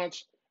carte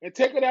blanche and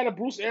take it out of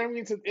Bruce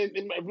Arians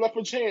in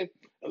Leftwich's hand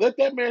and let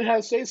that man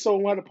have say so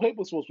on how the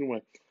playbook's supposed to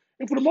win.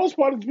 And for the most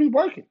part, it's been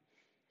working.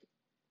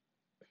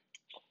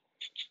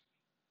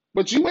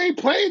 But you ain't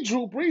playing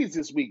Drew Brees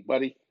this week,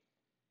 buddy.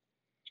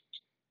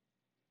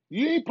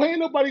 You ain't playing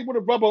nobody with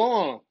a rubber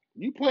arm.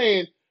 You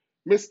playing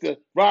Mr.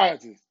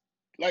 Rogers.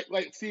 Like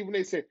Stephen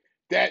A said,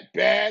 that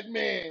bad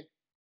man.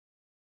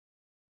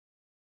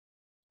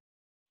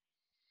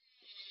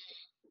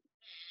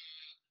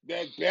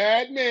 That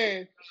bad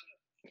man.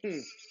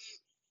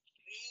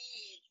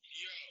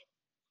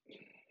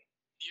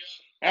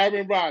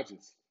 Aaron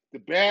Rodgers. The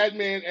bad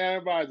man,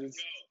 Aaron Rodgers.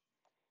 Listen.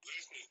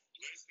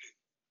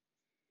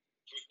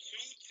 For 2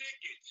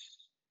 tickets,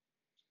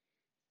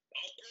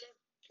 upper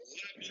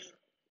level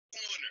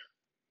corner,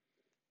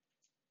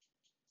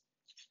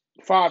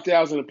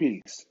 5,000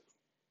 apiece.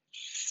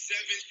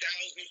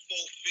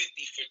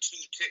 7,450 for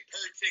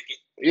per ticket.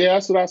 Yeah,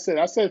 that's what I said.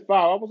 I said 5.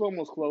 I was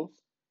almost close.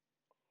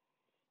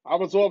 I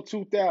was off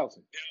 2,000. Now, but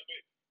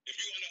if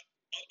you want an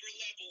upper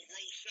level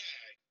row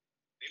side,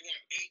 they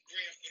want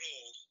 $8,000 for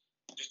those.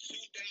 The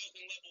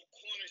 2,000 level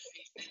corner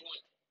seats, they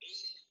want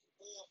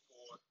 84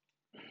 for.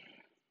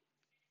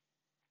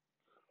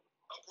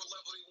 Upper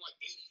level, they want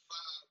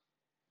 85.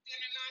 Then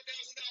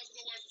 $9,000 to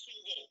go watch the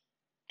Super Bowl.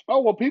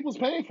 Oh well, people's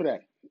paying for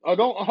that.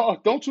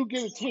 Don't you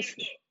get it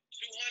twisted.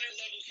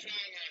 200 level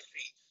sideline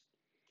seats.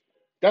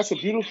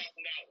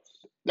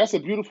 That's a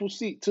beautiful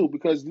seat too.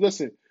 Because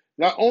listen,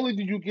 not only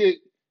do you get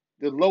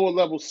the lower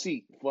level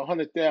seat for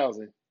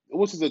 100,000,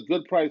 which is a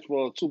good price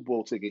for a Super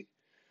Bowl ticket.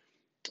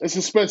 It's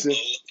expensive. For $12,000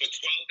 a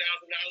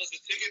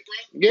ticket, bro.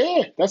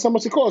 Yeah, that's how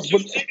much it costs. Two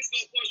But tickets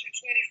gonna cost you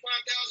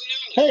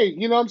 $25,000. hey,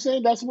 you know what I'm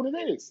saying? That's what it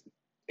is.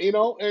 And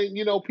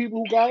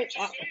people who got it,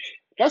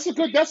 that's a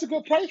good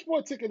price for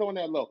a ticket on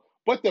that low.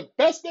 But the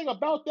best thing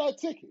about that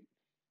ticket,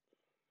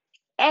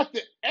 after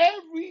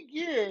every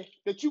year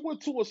that you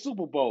went to a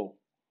Super Bowl,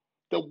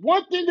 the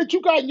one thing that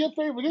you got in your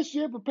favor this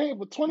year for paying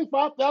for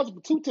 25,000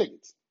 for 2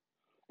 tickets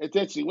is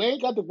that you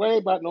ain't got to worry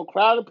about no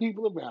crowd of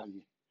people around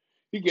you.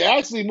 You can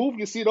actually move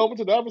your seat over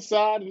to the other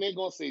side and they ain't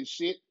gonna say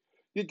shit.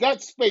 You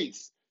got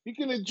space. You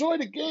can enjoy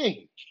the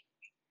game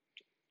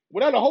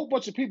without a whole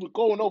bunch of people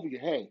going over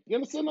your head. You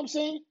understand what I'm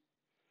saying?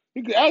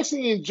 You can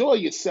actually enjoy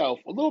yourself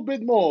a little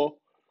bit more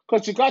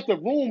because you got the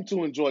room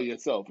to enjoy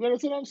yourself. You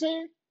understand what I'm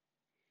saying?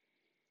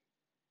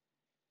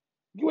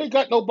 You ain't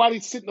got nobody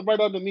sitting right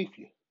underneath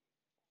you.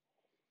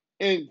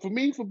 And for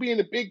me, for being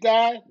a big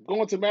guy,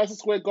 going to Madison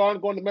Square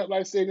Garden, going to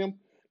MetLife Stadium,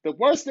 the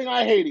worst thing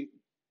I hated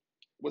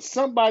was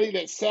somebody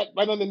that sat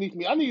right underneath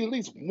me. I need at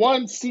least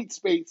one seat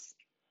space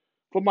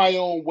for my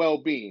own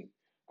well-being.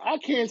 I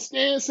can't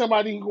stand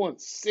somebody who's going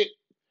to sit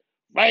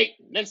right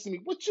next to me.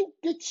 Would you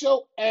get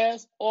your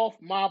ass off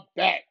my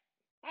back?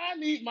 I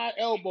need my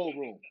elbow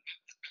room.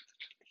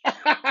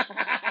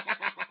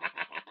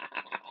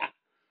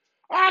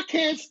 I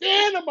can't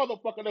stand a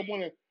motherfucker that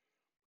want to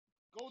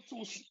go to.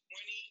 28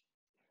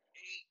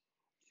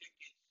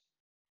 tickets for the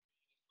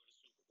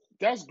Super Bowl.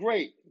 That's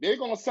great. They're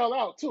gonna sell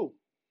out too.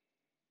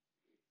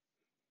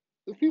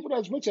 The people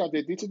that's rich out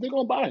there, teachers, they're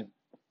gonna buy them.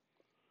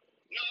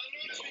 No, I know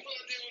there's people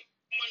out there with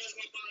money that's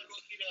gonna buy and go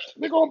see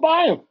that. They're gonna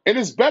buy them, and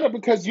it's better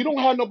because you don't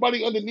have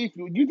nobody underneath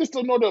you. You just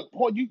don't know the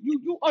point.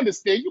 You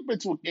understand. You've been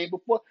to a game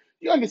before.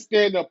 You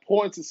understand the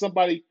importance of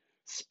somebody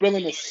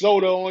spilling a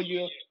soda on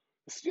you.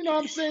 You know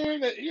what I'm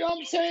saying? You know what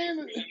I'm saying?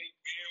 Spilling their beer on your face.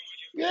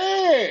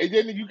 Yeah, and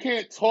then you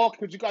can't talk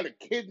because you got a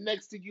kid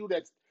next to you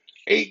that's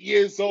 8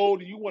 years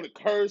old, and you want to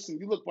curse, and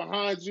you look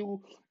behind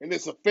you, and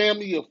there's a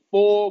family of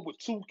four with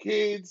two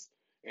kids,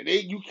 and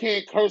you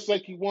can't curse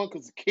like you want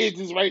because the kids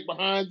is right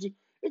behind you.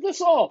 It's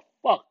just all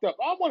fucked up.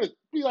 I want to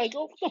be like,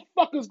 oh, what the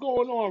fuck is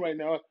going on right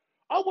now?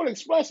 I want to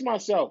express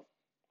myself,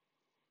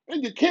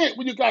 and you can't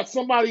when you got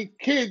somebody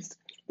kids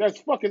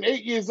that's fucking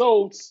 8 years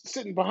old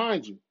sitting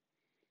behind you.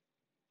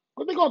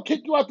 But they're gonna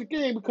kick you out the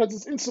game because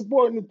it's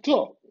insubordinate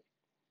talk.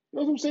 You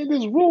know what I'm saying?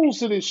 There's rules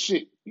to this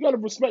shit. You gotta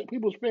respect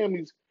people's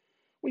families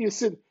when you're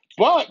sitting.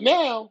 But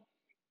now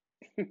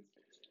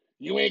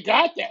you ain't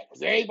got that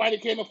because everybody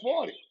can't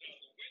afford it.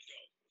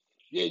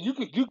 Yeah, you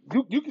could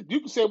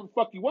say what the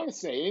fuck you want to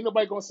say. Ain't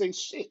nobody gonna say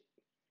shit.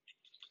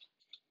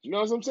 You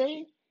know what I'm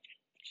saying?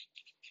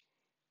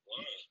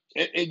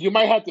 And you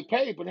might have to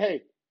pay, but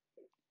hey,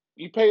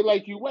 you pay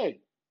like you weigh.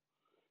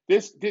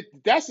 That's a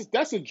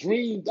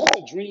dream. That's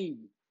a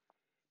dream.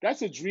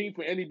 That's a dream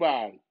for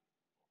anybody.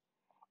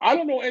 I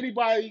don't know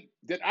anybody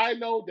that I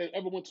know that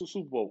ever went to a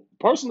Super Bowl.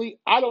 Personally,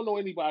 I don't know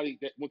anybody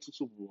that went to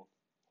Super Bowl.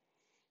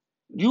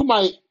 You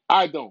might,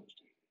 I don't.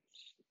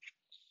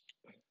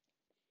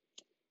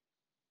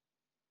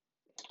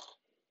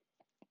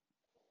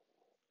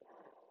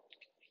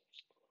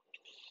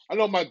 I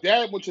know my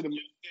dad went to the.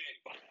 Just saying,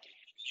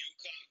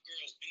 UConn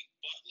girls beat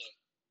Butler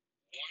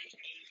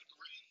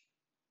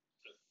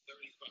 103 to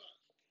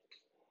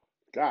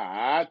 35.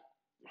 God,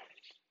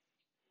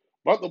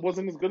 Butler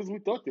wasn't as good as we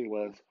thought they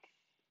was.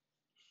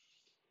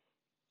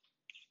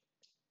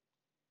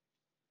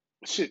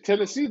 Shit,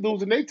 Tennessee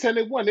losing. They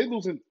 10-1. They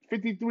losing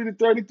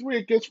 53-33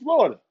 against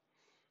Florida.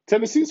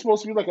 Tennessee's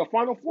supposed to be like a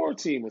Final Four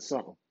team or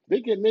something.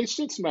 They getting their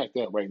shit smacked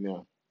up right now.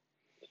 Like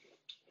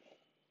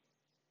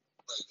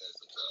that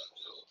sometimes,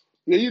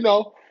 yo.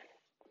 Yeah,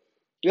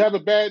 you have a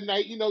bad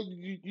night. You got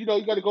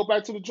to go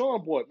back to the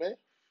drawing board, man.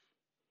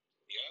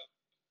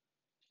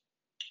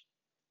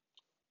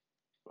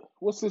 Yeah.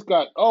 What's this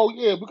guy? Oh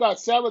yeah, we got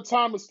Sarah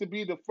Thomas to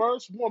be the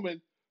first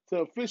woman to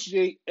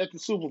officiate at the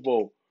Super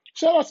Bowl.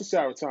 Shout out to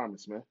Sarah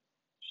Thomas, man.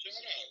 Shout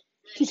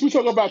out. Since we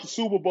talk about the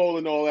Super Bowl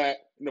and all that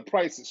and the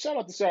prices, shout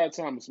out to Sarah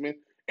Thomas, man.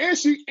 And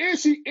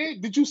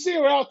did you see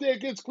her out there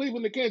against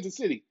Cleveland and Kansas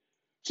City?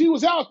 She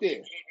was out there.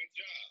 Doing her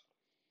job.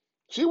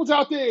 She was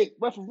out there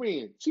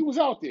refereeing. She was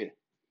out there.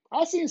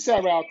 I seen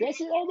Sarah out there. I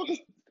said, oh look at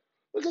her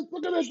She was doing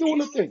the doing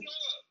her thing. job.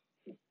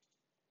 She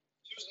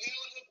was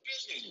handling her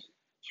business.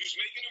 She was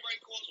making the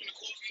right calls when the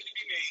calls needed to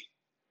be made.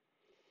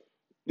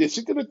 Yeah,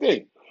 she did a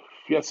thing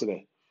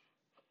yesterday.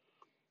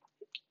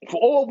 For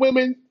all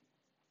women,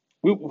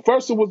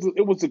 first it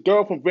was the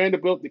girl from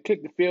Vanderbilt that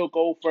kicked the field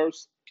goal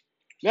first.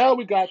 Now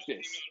we got First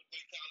this. female to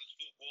play college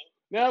football.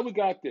 Now we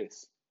got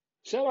this.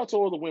 Shout out to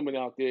all the women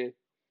out there.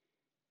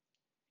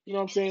 You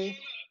know what I'm I'm saying? saying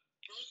that.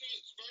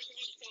 First it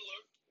was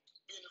Fuller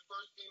being the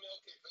first female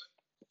kicker.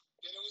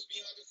 Then it was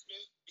Bianca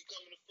Smith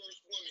becoming the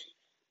first woman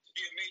to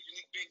be a Major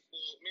League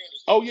Baseball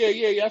manager. Oh yeah,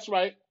 that's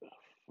right.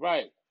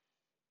 Right,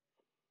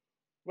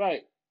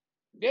 right.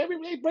 They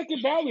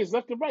breaking barriers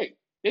left and right.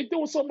 They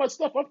doing so much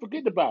stuff. I'm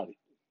forgetting about it.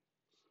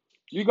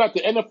 You got the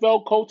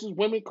NFL coaches,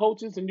 women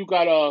coaches, and you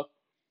got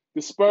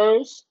the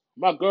Spurs.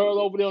 My girl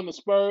over there on the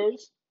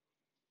Spurs.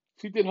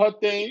 She did her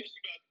thing. Yeah, she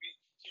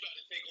about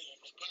to take over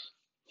from Pop.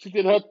 She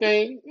did her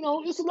thing.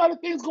 There's a lot of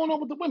things going on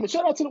with the women.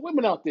 Shout out to the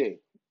women out there.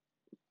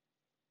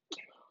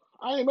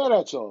 I ain't mad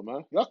at y'all,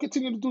 man. Y'all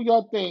continue to do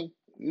your thing.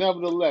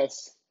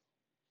 Nevertheless,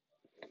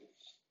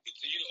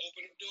 Continue to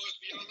open the doors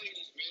for y'all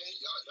ladies, man.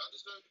 Y'all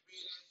deserve to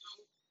be there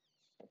too.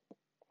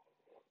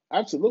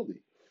 absolutely.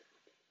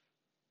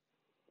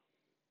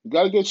 You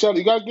gotta give shout.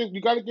 You gotta give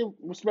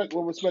respect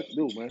where respect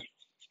due, man. I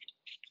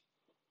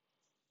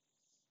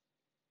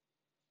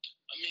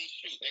mean,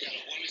 shoot, they got a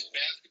women's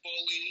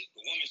basketball league, a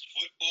women's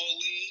football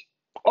league.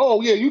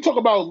 Oh yeah, you talk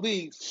about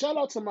leagues. Shout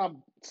out to my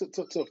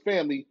to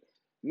family,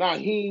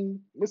 Naheem,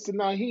 Mr.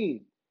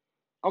 Naheem,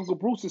 Uncle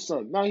Bruce's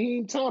son,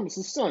 Naheem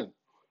Thomas's son,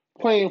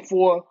 playing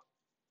for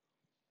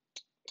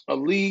a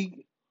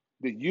league,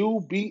 the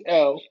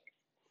UBL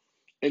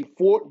in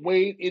Fort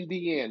Wayne,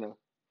 Indiana,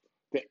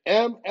 the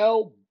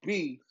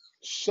MLB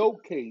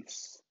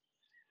showcase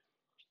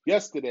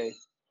yesterday.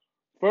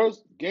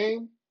 First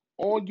game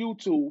on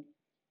YouTube.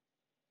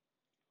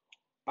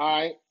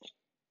 I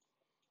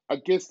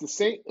against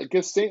St.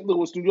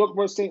 Louis, New York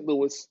versus St.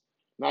 Louis.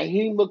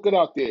 Naheem look good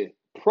out there.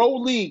 Pro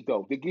league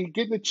though. They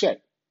getting the check.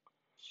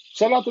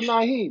 Shout out to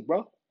Naheem,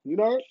 bro. You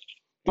know,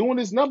 doing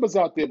his numbers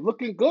out there,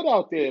 looking good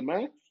out there,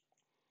 man.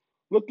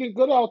 Looking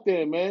good out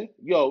there, man.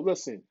 Yo,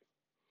 listen.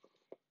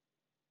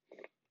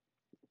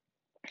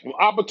 When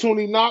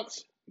opportunity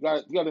knocks,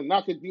 you gotta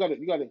knock it. You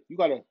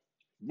gotta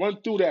run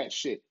through that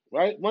shit,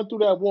 right? Run through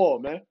that wall,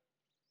 man.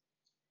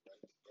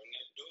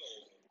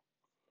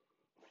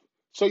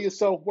 Show your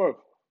self worth.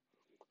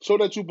 Show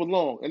that you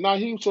belong. And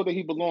Naheem showed that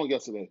he belonged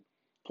yesterday.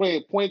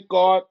 Playing point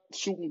guard,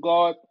 shooting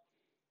guard,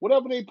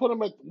 whatever they put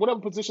him at,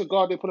 whatever position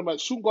guard they put him at,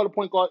 shooting guard or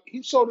point guard,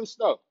 he showed his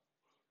stuff.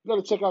 You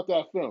gotta check out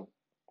that film.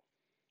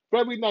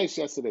 Very nice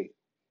yesterday.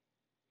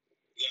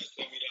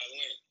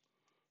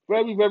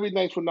 Very, very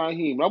nice for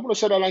Naheem. I want to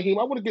shout out Naheem.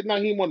 I want to get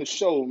Naheem on the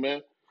show,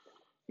 man.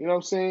 You know what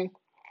I'm saying?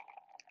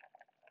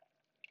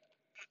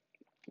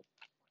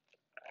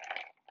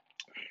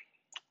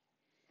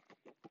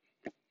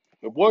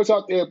 The boy's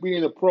out there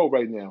being a pro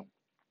right now,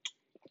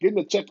 getting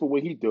a check for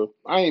what he do.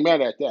 I ain't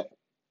mad at that.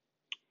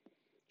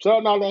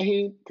 Shout out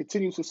Naheem.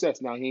 Continued success,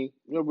 Naheem.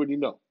 You already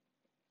know.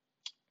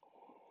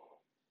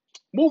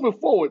 Moving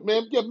forward,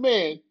 man. Yeah,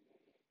 man.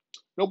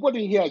 No wonder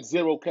he had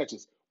 0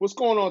 catches. What's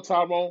going on,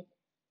 Tyrone?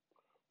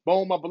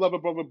 Bone, my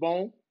beloved brother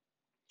Bone.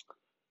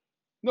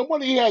 No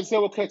wonder he had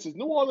 0 catches.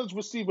 New Orleans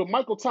receiver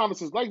Michael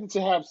Thomas is likely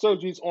to have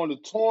surgeries on the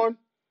torn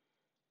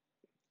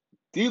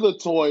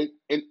deltoid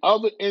and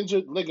other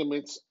injured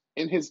ligaments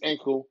in his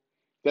ankle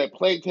that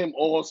plagued him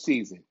all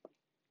season.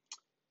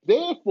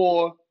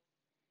 Therefore,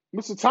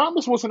 Mr.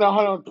 Thomas wasn't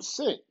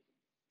 100%,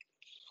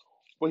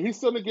 but he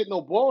still didn't get no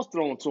balls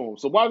thrown to him.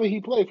 So why did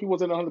he play if he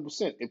wasn't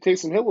 100%? If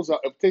Taysom Hill was out,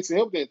 if Taysom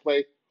Hill didn't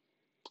play,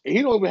 and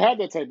he don't even have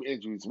that type of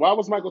injuries, why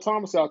was Michael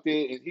Thomas out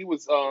there and he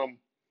was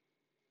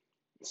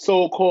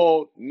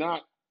so-called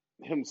not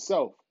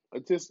himself?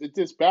 It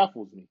just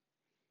baffles me.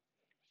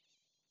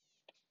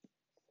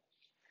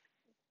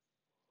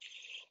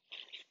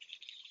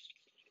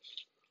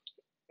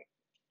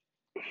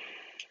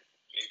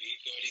 Maybe he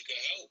thought he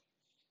could help,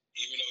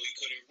 even though he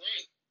couldn't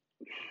run.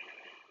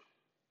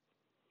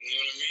 You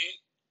know what I mean?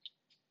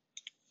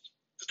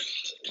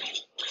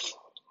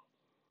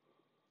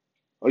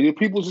 Are your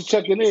peoples are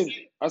checking in?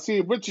 I see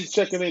Richard's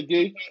checking in, D.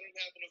 About him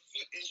having a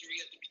foot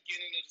injury at the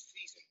beginning of the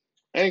season.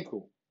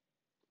 Ankle.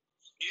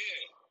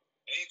 Yeah,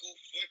 ankle,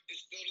 foot is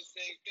still the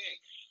same thing.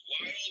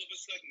 Why all of a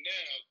sudden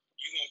now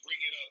you gonna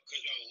bring it up because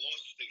y'all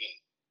lost the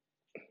game?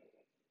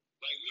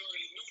 Like we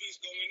already knew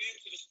this going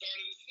into the start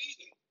of the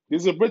season.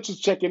 This is Richard's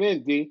checking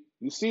in, D.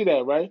 You see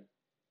that, right?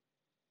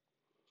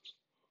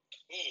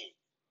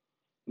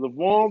 Who?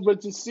 LeVon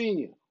Richards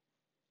Sr.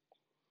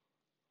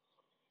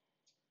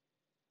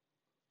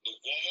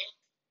 LeVar?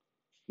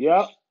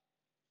 Yep.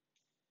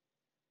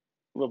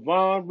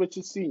 LeVon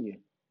Richards Sr.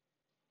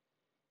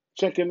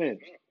 checking in.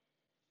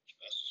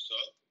 That's what's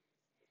up.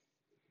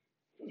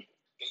 They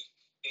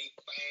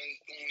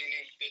fine-tuning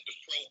and did the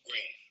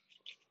program.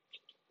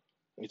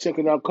 And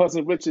checking out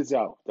Cousin Richards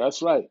out.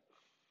 That's right.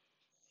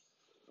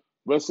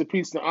 Rest in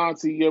peace to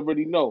Auntie. You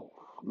already know.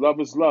 Love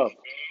is love.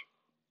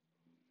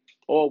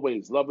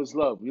 Always. Love is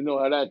love. You know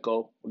how that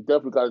go. We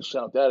definitely got to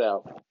shout that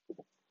out.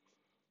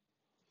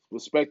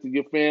 Respect to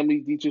your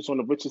family, Dietrich on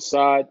the Richard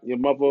side, your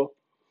mother, you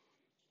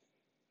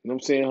know what I'm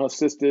saying, her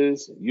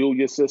sisters, you,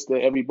 your sister,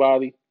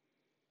 everybody.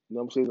 You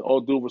know what I'm saying?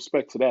 All due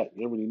respect to that.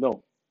 You already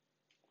know.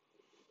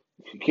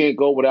 You can't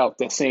go without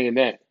that saying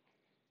that.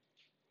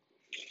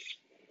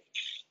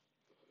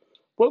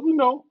 But we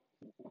know.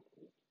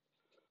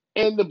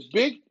 And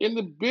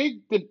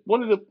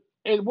one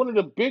of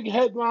the big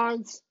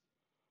headlines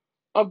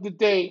of the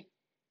day,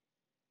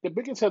 the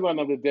biggest headline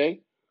of the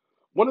day,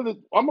 I'm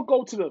gonna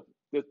go to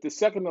the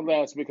second to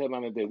last big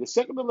headline of the day. The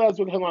second to last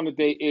big headline of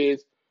the day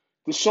is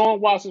Deshaun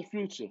Watson's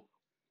future.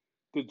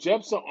 The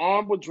Jets are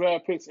armed with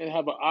draft picks and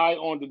have an eye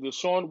on the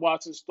Deshaun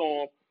Watson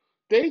storm.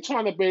 They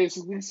trying to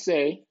basically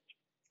say,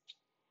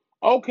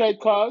 okay,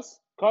 cuz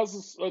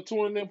is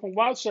tuning in from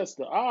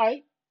Rochester. All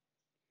right,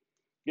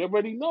 you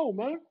already know,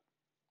 man. Oh,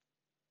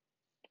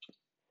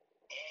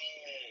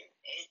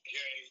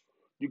 okay.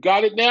 You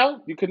got it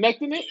now. You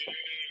connecting it? Yeah.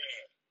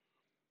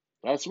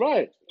 That's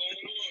right.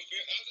 What's going on,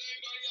 man? How's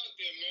everybody out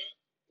there, man?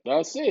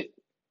 That's it.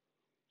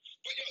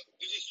 But yo,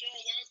 the Deshaun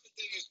Watson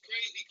thing is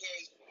crazy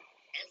because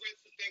I read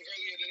something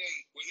earlier today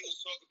where he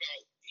was talking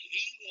about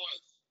he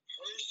wants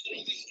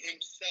personally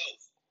himself,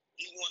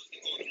 he wants to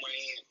go to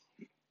Miami.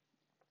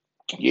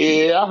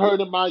 Yeah, I heard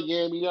of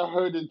Miami. I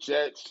heard the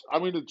Jets. I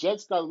mean, the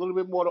Jets got a little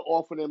bit more to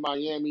offer than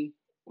Miami.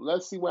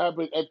 Let's see what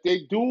happens. If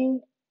they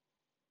do,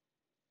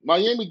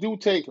 Miami do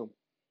take him.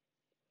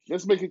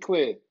 Let's make it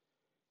clear.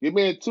 Your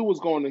man two is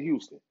going to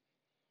Houston.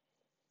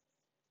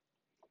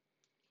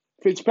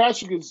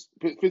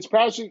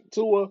 Fitzpatrick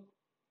Tua.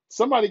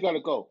 Somebody got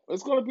to go.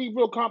 It's going to be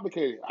real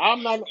complicated.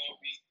 I'm not. That's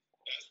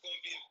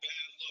gonna be a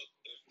bad look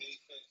if they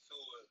send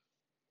Tua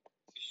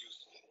to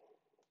Houston.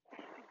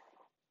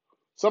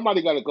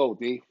 Somebody got to go,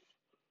 D.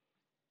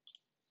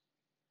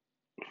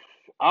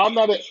 I'm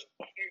not a. If Tua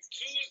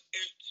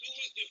is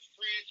the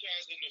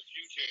franchise in the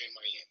future in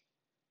Miami,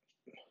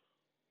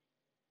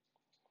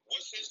 what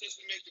sense does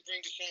it make to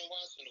bring Deshaun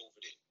Watson over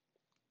there?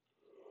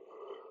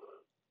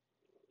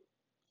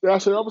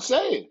 That's what I was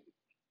saying.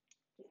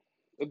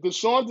 If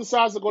Deshaun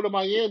decides to go to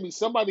Miami,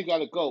 somebody got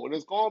to go, and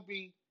it's gonna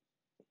be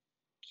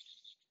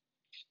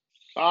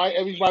all right.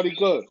 Everybody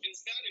good.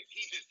 It's not if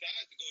he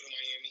decides to go to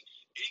Miami.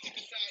 He can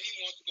decide he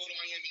wants to go to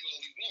Miami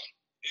all he wants.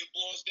 It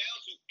boils down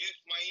to if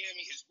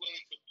Miami is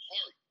willing to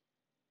part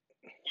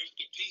with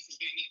the pieces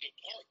they need to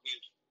part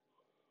with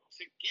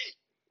to get.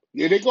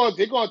 Yeah,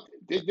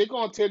 they're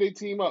gonna tear their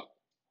team up.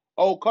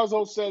 Oh,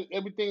 Cuzzo said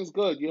everything's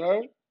good. You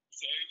heard?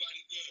 So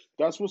everybody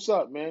good. That's what's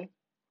up, man.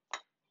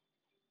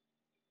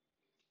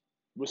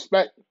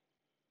 Respect.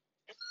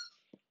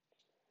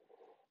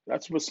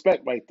 That's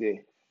respect right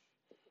there.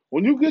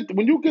 When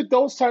you get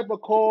those type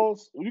of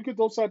calls, when you get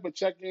those type of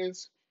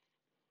check-ins,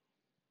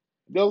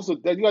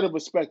 that you gotta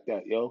respect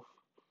that, yo.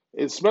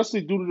 Especially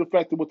due to the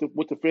fact that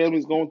what the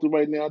family's going through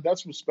right now,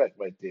 that's respect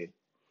right there.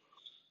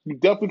 You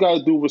definitely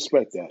gotta do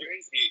respect that.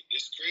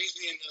 It's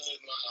crazy in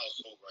my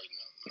household right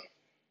now, man.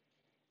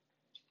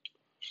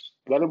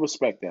 Gotta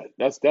respect that.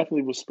 That's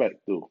definitely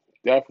respect, dude.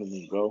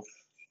 Definitely, bro.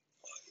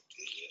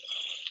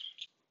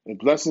 And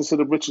blessings to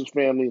the Richards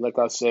family, like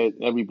I said,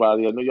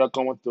 everybody. I know y'all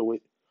going through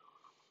it.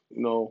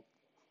 You know,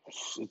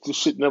 this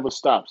shit never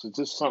stops. It's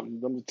just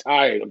something. I'm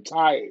tired. I'm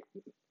tired.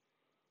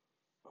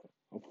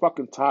 I'm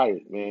fucking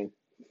tired, man.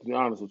 To be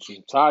honest with you,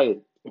 I'm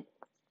tired. I'm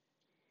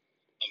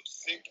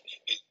sick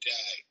and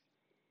tired.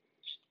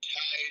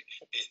 Tired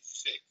and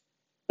sick.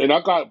 And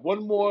I got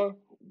one more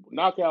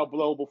knockout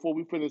blow before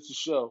we finish the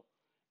show.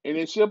 And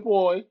it's your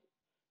boy,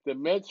 the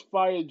Mets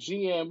fired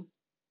GM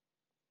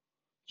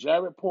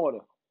Jared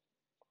Porter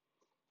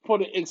for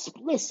the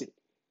explicit,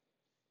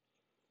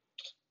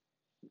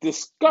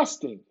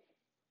 disgusting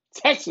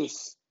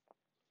Texas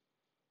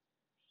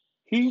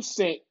he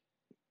sent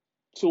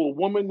to a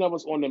woman that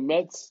was on the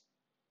Mets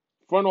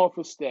front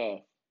office staff.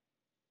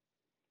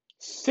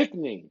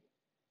 Sickening,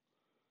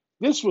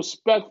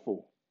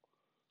 disrespectful,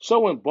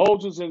 showing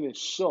bulges in his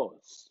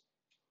shorts,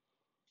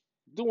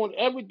 doing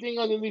everything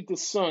underneath the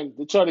sun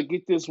to try to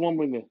get this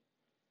woman to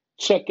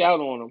check out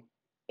on him.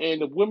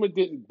 And the woman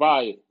didn't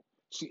buy it.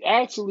 She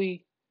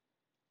actually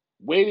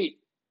waited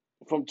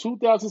from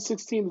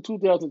 2016 to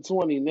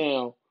 2020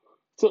 now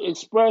to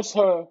express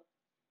her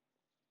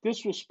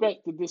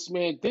disrespect that this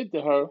man did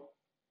to her.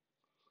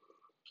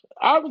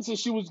 Obviously,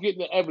 she was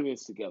getting the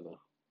evidence together.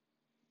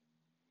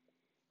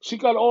 She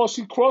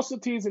crossed the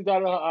T's and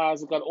dotted her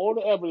I's and got all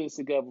the evidence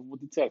together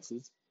with the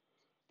Texas,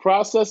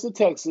 processed the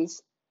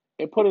Texas,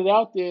 and put it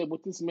out there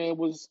what this man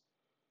was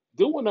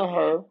doing to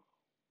her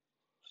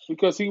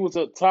because he was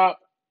the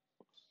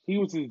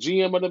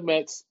GM of the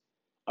Mets,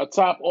 a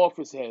top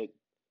office head,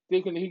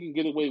 thinking he can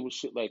get away with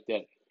shit like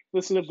that.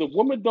 Listen, if the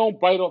woman don't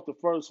bite off the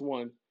first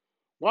one,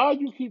 why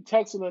do you keep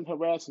texting and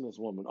harassing this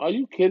woman? Are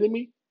you kidding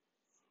me?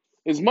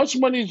 As much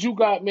money as you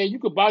got, man, you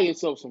could buy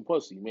yourself some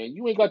pussy, man.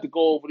 You ain't got to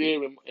go over there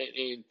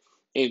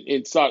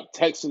and start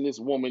texting this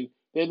woman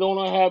that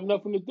don't have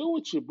nothing to do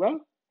with you, bro.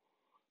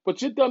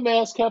 But your dumb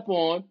ass kept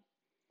on,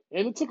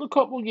 and it took a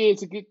couple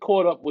years to get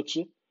caught up with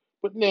you.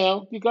 But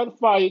now you got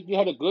fired. You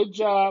had a good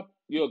job.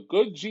 You're a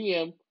good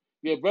GM.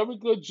 You're a very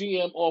good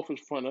GM office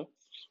fronter,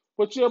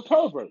 but you're a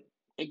pervert.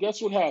 And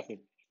guess what happened?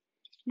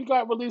 You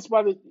got released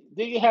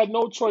They had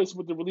no choice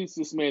but to release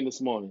this man this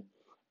morning,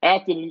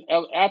 after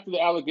the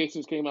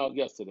allegations came out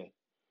yesterday.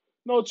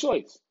 No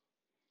choice.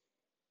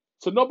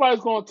 So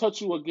nobody's gonna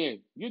touch you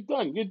again. You're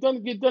done. You're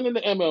done. You're done in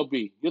the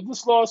MLB. You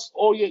just lost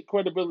all your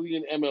credibility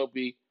in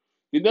MLB.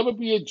 You'll never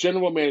be a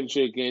general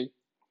manager again.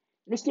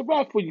 It's the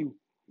wrap for you,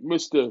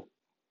 Mister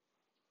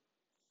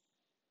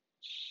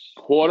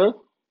Porter.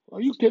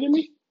 Are you kidding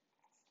me?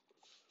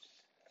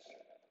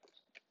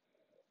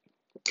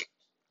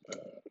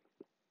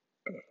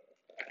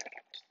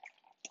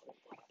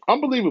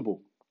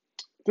 Unbelievable.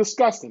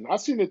 Disgusting. I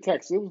seen the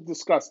text. It was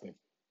disgusting.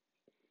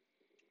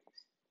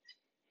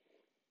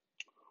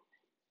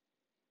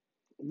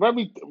 One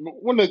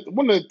of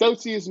the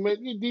thirstiest men.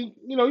 You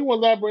want to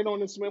elaborate on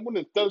this, man? One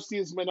of the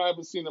thirstiest men I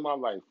ever seen in my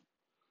life.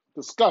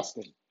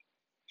 Disgusting.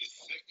 It's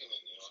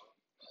sickening, y'all.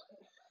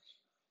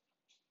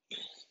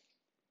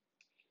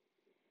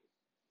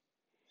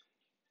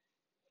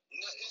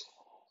 It's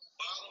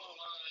bottom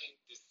line,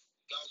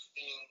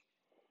 disgusting,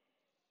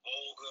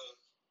 vulgar,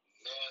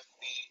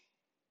 nasty.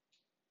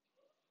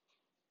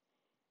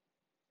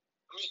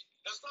 I mean,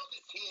 that's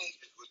something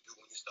teenagers would do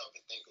when you stop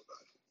and think about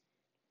it.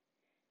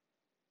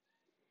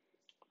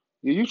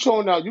 Yeah, you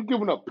showing out. You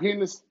giving up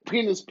penis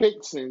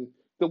pics, and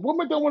the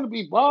woman don't want to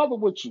be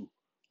bothered with you.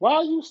 Why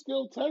are you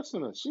still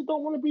texting her? She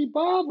don't want to be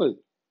bothered.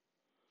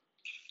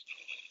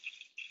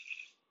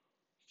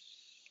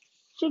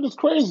 Shit is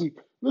crazy.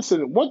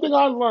 Listen, one thing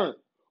I learned: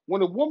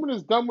 when a woman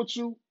is done with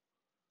you,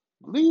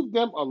 leave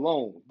them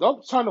alone.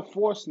 Don't try to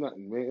force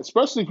nothing, man.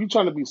 Especially if you're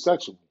trying to be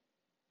sexual.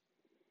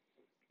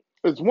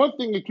 It's one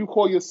thing if you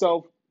call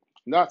yourself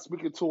not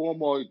speaking to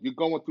him, or you're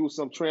going through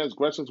some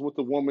transgressions with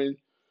the woman,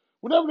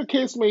 whatever the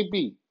case may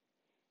be.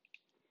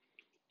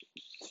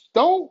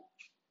 Don't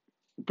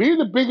be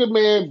the bigger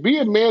man. Be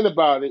a man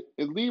about it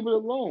and leave it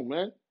alone,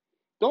 man.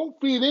 Don't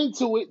feed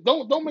into it.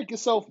 Don't make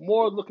yourself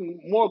more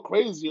looking more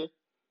crazier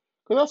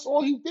because that's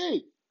all he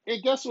did.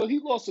 And guess what? He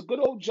lost a good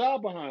old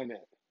job behind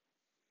that.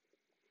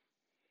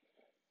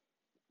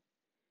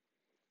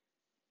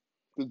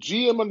 The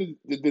GM of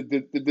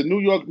the New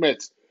York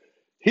Mets.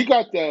 He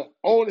got the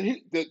owner.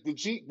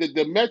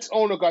 The Mets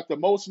owner got the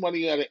most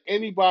money out of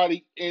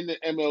anybody in the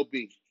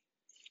MLB.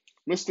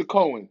 Mr.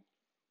 Cohen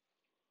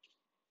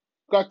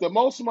got the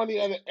most money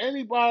out of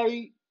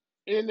anybody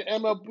in the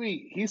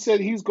MLB. He said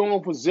he's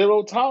going for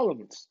zero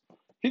tolerance.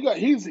 He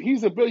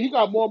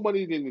got more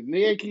money than the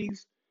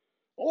Yankees,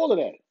 all of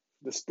that.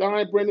 The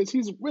Steinbrenners,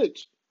 he's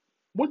rich.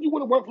 Wouldn't you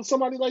want to work for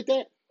somebody like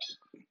that?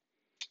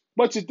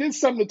 But you did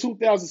something in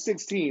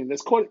 2016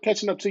 that's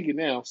catching up to you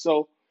now.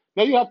 So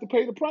now you have to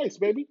pay the price,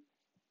 baby.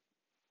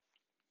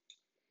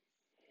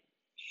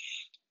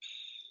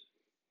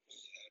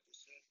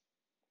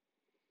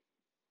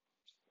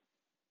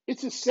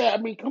 It's just sad.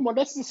 I mean, come on,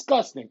 that's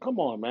disgusting. Come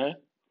on, man.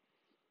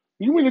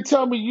 You mean to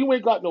tell me you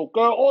ain't got no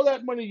girl? All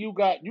that money you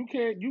got, you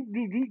can't.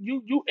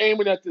 You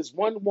aiming at this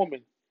one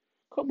woman.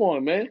 Come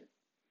on, man.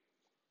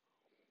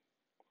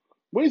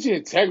 Where's your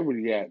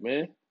integrity at,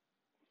 man?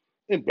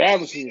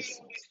 Embarrassing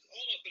yourself.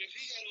 Hold on, but if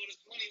he got all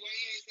this money, why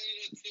he ain't sending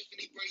her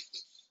Tiffany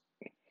bracelets?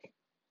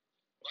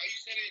 Why you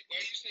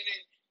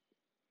sending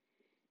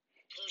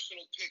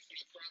personal pics in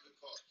your private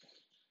car?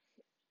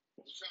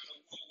 You trying to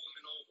woo a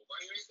woman over? Why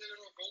you ain't sending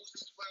her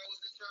roses, flowers,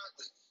 and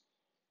chocolates?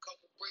 A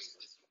couple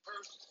bracelets, some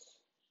purses,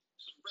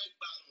 some red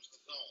bottoms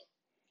or something.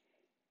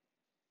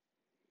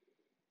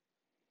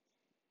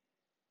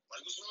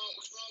 Like, what's wrong?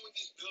 What's wrong with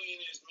these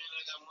billionaires, man?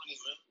 That got money,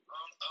 man.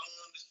 I don't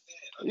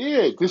understand.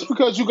 Yeah, just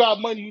because you got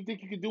money, you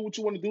think you can do what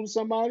you want to do to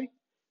somebody?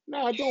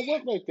 Nah, it don't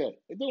work like that.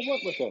 It don't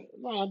work like that.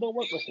 Nah, it don't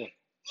work like that.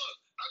 Look,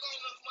 I got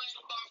enough money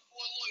to buy 4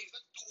 lawyers.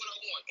 I can do what I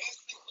want. And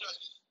 6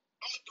 judges.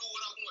 I'm gonna do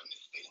what I want in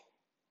this state.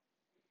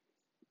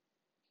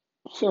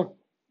 Sure.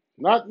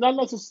 Not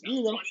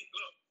necessarily, That's 20.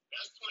 Look,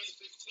 that's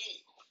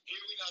 2016.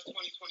 Here we got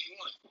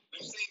 2021.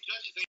 Them same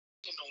judges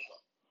ain't no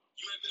more.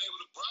 You ain't been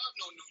able to bribe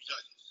no new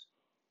judges.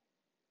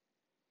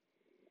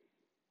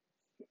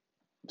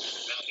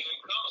 Now here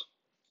it comes.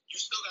 You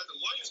still got the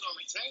lawyers on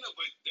retainer,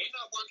 but they're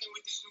not working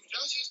with these new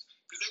judges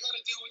because they got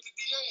to deal with the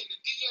DA, and the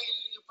DA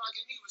ain't in your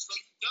pocket neither. So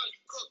you done,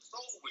 you cooked, it's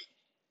over with.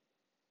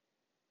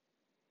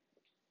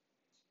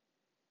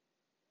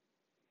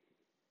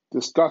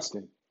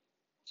 disgusting.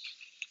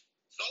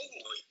 It's over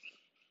with.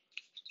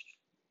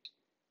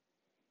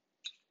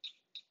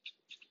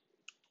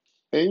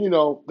 And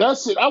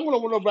that's it. I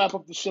want to wrap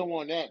up the show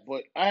on that,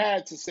 but I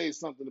had to say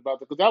something about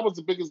that because that was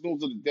the biggest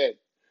news of the day,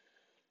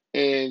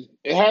 and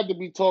it had to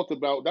be talked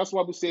about. That's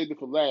why we saved it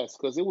for last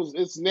because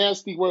it's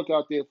nasty work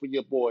out there for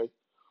your boy,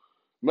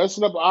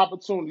 messing up an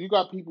opportunity. You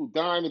got people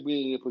dying to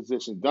be in your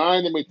position,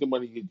 dying to make the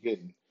money you're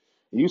getting.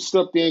 You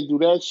step there and do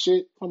that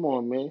shit. Come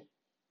on, man.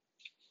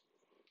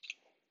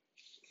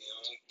 They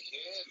don't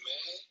care,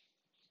 man.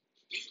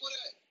 People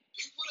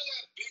that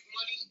got big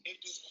money and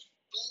do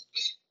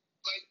stupid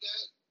like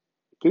that.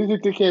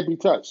 Because they can't be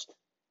touched.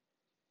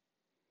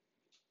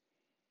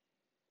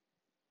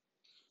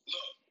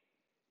 Look,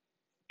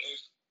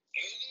 if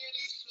any of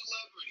these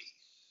celebrities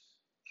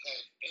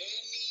had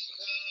any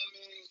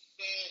common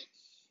sense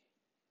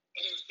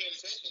and they was paying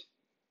attention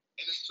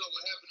and they saw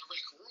what happened to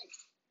Ray Caruth,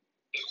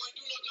 they wouldn't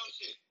do no dumb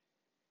shit.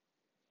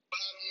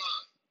 Bottom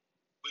line.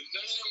 But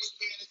none of them was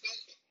paying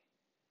attention.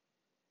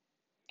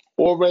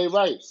 Or Ray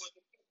Rice.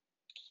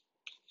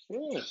 Yeah.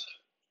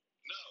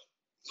 No.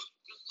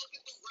 Just look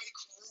at the Ray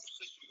Caruth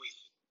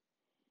situation.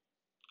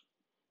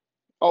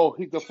 Oh,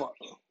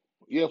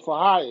 yeah, for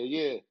hire.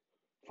 Yeah,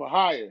 for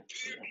hire.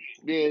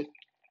 Yeah.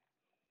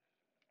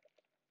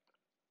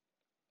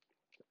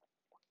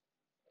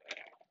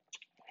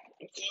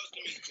 Cost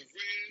him his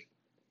career,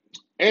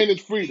 And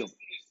his freedom.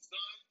 his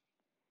son.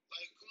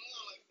 Like, come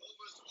on, like,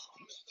 over a small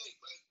mistake.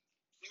 Like,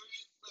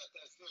 serious? It's not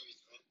that serious,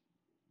 man.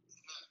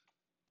 It's not.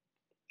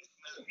 It's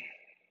not. Like,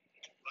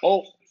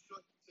 Oh, Mr.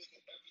 Short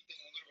taking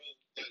everything literal,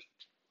 like,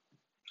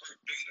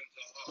 verbatim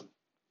to heart.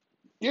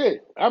 yeah,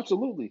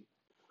 absolutely.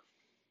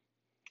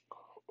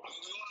 I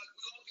mean, we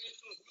all get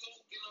into it. We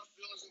all get our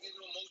feelings and get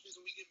into emotions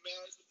and we get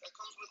mad. That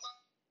comes with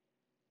life.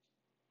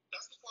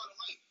 That's the part of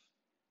life.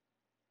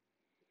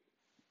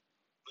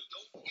 But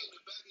don't forget in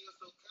the back of your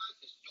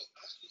subconscious, your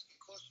actions can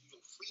cost you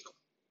your freedom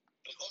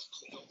and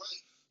also your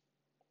life.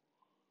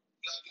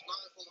 You gotta be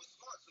mindful and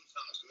smart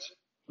sometimes, man.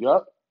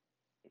 Yep.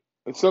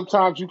 And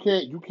sometimes you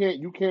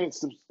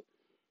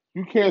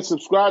can't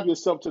subscribe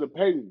yourself to the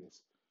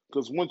pettiness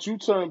because once you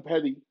turn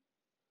petty,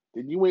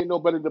 then you ain't no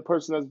better than the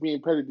person that's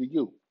being petty to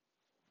you.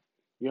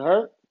 You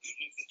heard?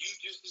 You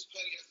just as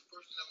petty as the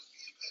person that was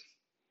being petty.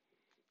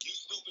 You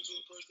stupid to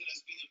a person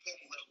that's being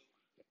petty level.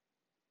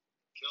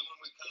 Kill them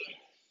with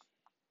kindness.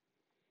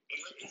 It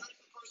hurts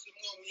the person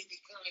more when you be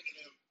kind to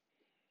them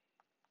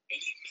and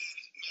they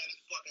mad as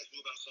fuck at you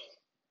about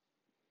something.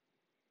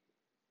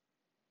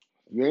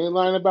 You ain't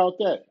lying about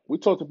that. We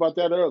talked about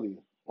that earlier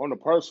on the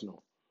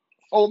personal.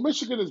 Oh,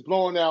 Michigan is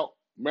blowing out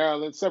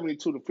Maryland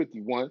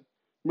 72-51.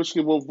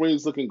 Michigan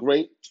Wolverines looking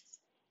great.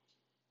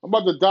 I'm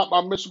about to adopt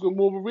my Michigan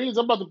Wolverines.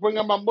 I'm about to bring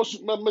out my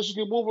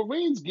Michigan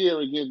Wolverines gear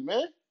again,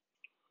 man.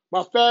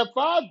 My Fab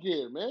Five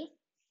gear, man.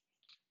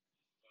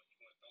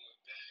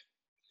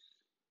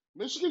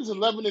 Michigan's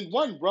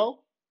 11-1, bro.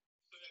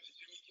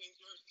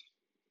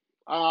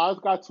 I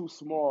got too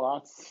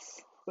small.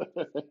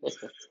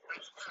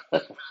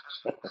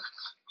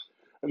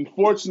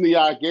 Unfortunately,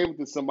 I gave it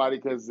to somebody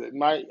because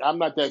I'm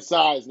not that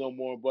size no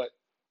more. But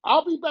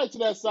I'll be back to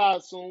that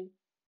size soon.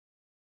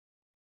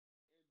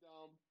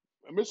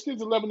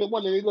 Michigan's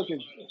 11-1, and they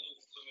looking.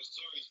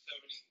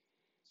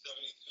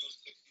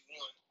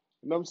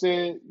 You know what I'm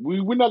saying?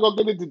 We're not gonna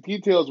get into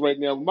details right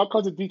now. My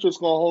cousin Dietrich's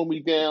gonna hold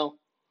me down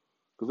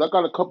because I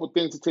got a couple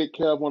things to take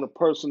care of on a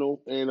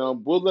personal, and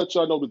we'll let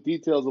y'all know the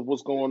details of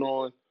what's going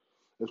on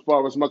as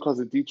far as my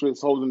cousin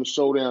Dietrich's holding the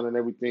showdown and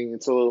everything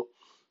until,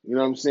 you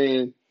know what I'm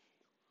saying,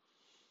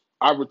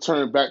 I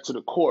return back to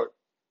the court.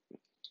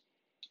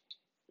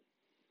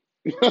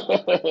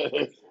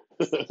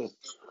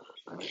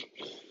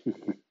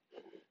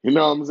 You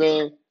know what I'm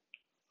saying?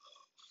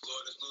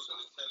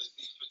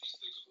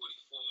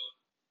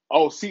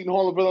 Oh, Seton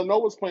Hall and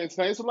Villanova's playing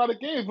tonight. It's a lot of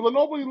games.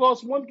 Villanova only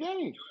lost one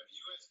game.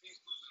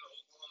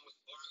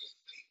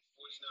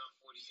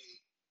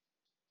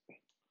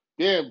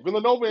 Damn,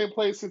 Villanova ain't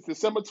played since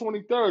December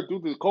 23rd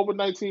due to the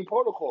COVID-19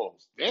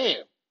 protocols.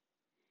 Damn,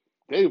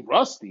 they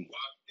rusty.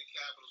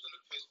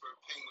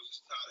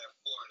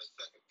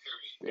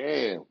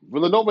 Damn,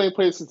 Villanova ain't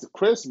played since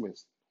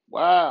Christmas.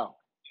 Wow,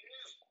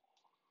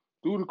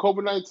 due to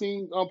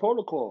COVID-19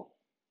 protocol.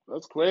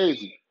 That's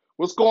crazy.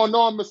 What's going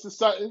on, Mr.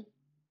 Sutton?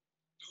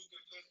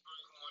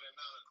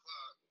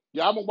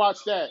 Yeah, I'm gonna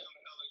watch that.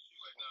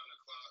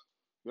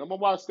 Yeah, I'm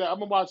gonna watch that. I'm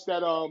gonna watch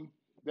that.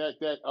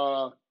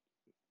 That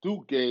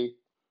Duke game.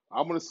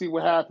 I'm gonna see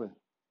what happened.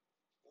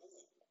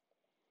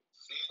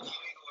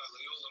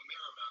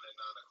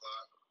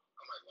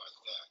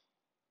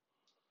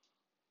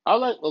 I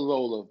like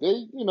Loyola.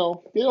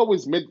 They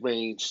always mid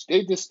range.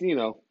 They just,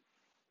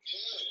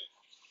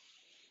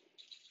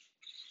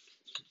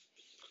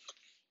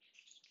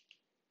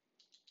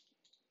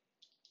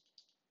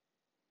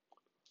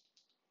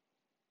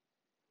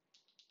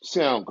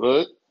 sound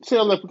good.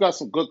 Sound like we got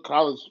some good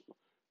college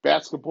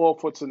basketball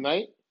for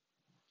tonight.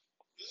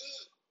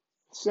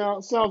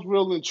 Sounds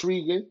real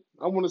intriguing.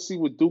 I want to see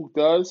what Duke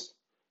does.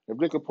 If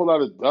they can pull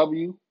out a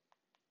W.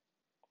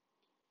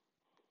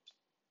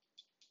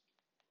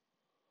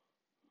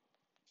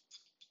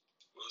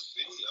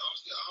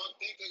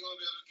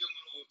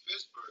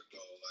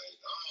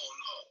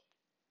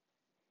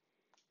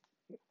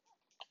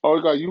 Oh,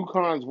 we got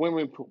UConn's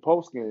women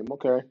post game.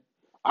 Okay.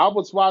 I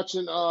was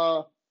watching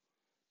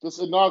this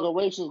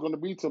inauguration is going to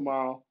be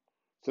tomorrow.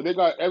 So they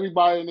got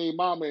everybody and their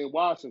mama in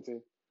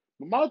Washington.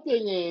 But my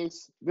thing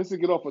is, this to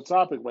get off a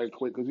topic right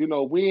quick, because we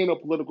ain't a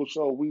political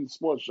show, we a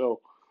sports show.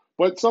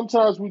 But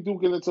sometimes we do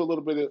get into a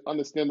little bit of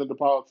understanding the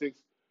politics,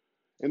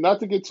 and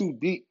not to get too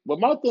deep. But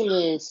my thing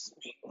is,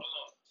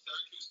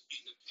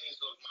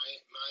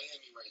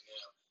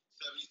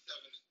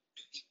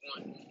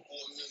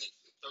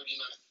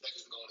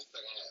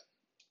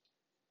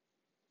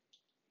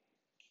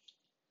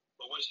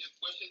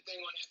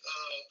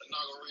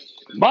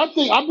 my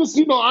thing, I'm just,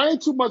 I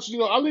ain't too much,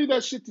 I'll leave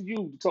that shit to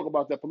you to talk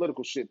about that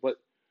political shit. But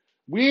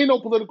we ain't no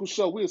political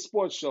show, we a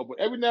sports show. But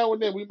every now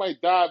and then we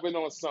might dive in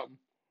on something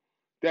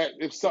that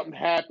if something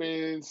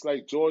happens,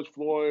 like George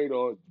Floyd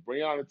or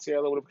Breonna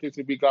Taylor, whatever the case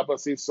may be, God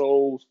bless their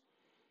souls,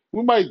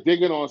 we might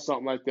dig in on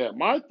something like that.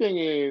 My thing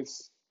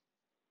is,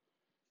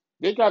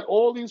 they got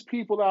all these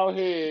people out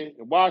here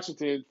in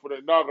Washington for the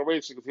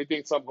inauguration because they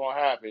think something's gonna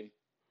happen.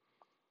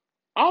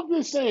 I'm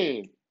just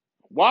saying,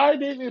 why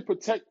didn't they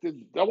protect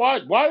why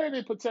didn't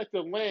they protect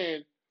the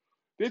land?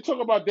 They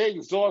talk about they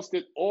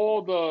exhausted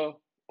all the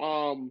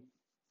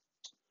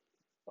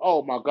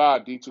oh my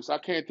God, Dietrich, I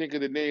can't think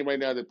of the name right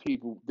now. The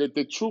people,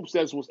 the troops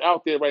that was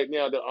out there right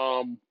now.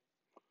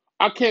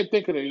 I can't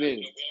think of the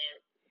name.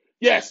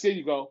 Yes, there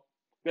you go.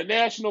 The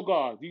National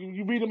Guard.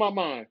 You reading my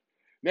mind.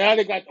 Now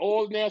they got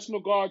all the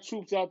National Guard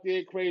troops out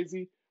there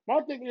crazy.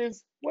 My thing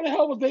is, where the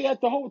hell was they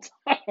at the whole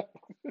time?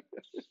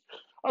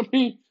 I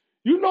mean,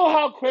 you know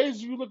how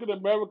crazy you look at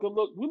America.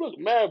 We look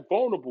mad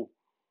vulnerable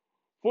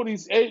for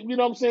these. You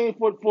know what I'm saying?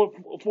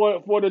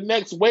 For the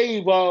next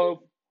wave of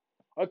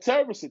a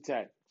terrorist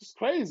attack. It's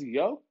crazy,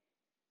 yo.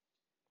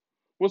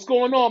 What's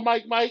going on,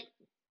 Mike? Mike?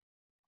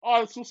 Oh,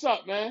 that's what's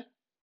up, man.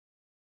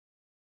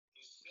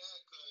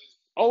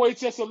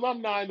 OHS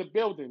alumni in the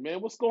building,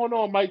 man. What's going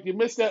on, Mike? You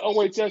missed that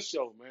OHS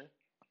show, man.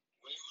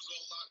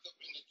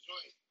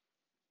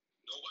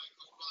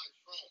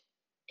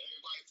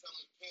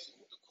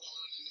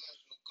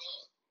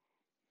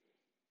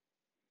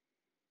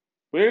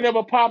 But they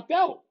never popped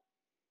out.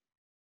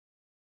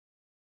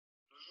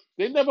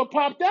 They never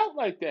popped out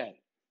like that.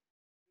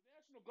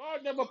 The National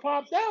Guard never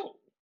popped out.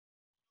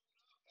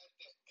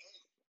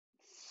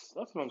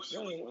 That's what I'm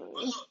saying.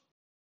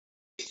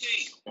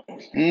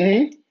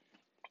 Mm-hmm.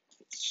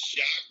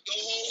 Shock the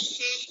whole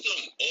system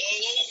all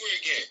over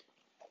again.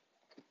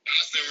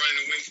 Austin running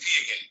the wing T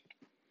again.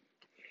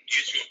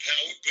 Get you a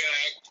power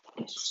back,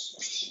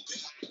 speed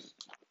back,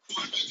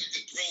 quarterback that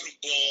can throw the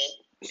ball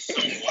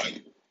somewhat.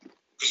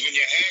 Because when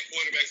you add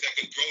quarterbacks that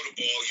can throw the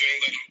ball, you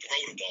ain't letting them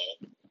throw the ball.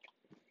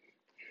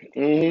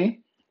 Mm-hmm.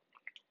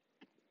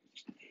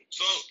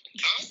 So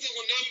Austin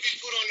will never be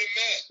put on the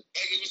map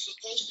like it was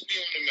supposed to be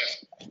on the map.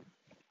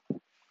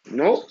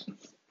 Nope.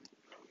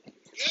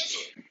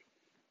 Never.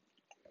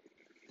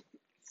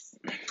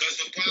 Because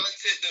the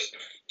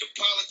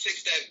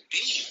politics that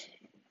be, you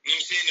know what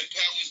I'm saying, the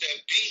powers that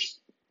be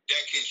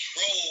that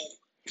control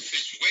the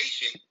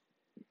situation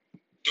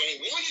don't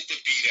want it to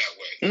be that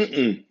way.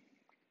 Mm-mm.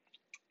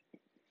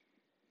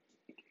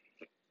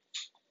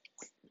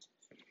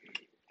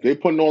 They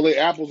putting all their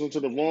apples into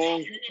the wrong. You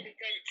remember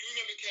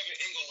Kevin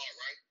Englehart,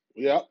 right?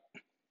 Yep.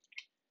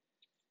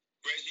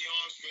 Reggie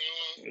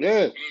Armstrong.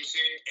 Yeah. You know what I'm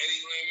saying?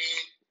 Eddie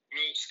Lemon. You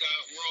know,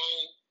 Scott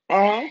Rowe. You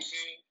know Uh-huh. what I'm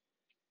saying?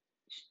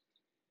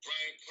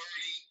 Brian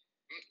Purdy.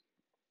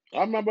 I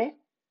remember.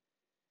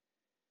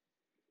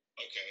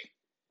 Okay.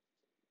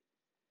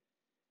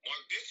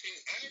 Mark Dixon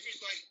averaged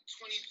like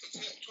 20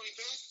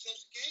 passes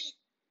a game.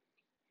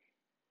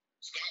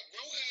 Scott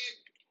Rowe had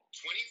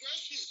 20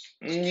 rushes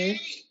a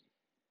game.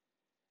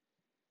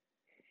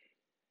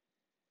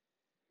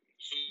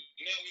 So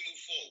now we move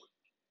forward.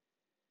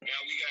 Now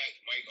we got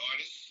Mike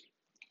Artis.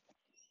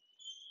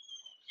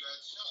 We got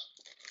Chuck.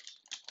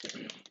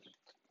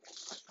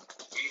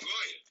 And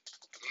Goya.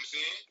 You know what I'm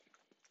saying?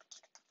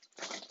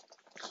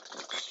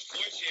 This is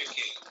 4-champ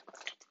game.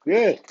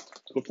 Yeah.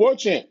 Before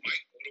champ.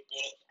 Mike throw the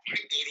ball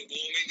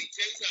maybe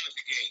 10 times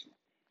a game.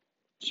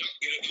 Chuck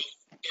get about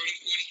 30,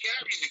 40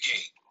 carries a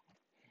game.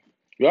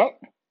 Yep.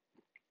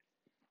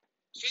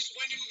 Since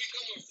when do we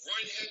become a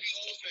run-heavy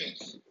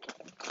offense?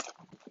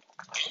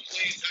 I'm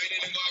playing tight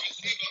end and wide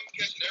receiver. I'm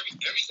catching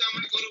every time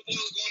I go to the ball,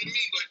 it's going to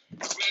me. But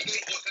when I go to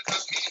the ball, 10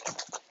 times a game,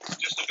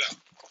 just about.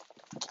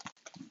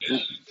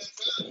 And after 10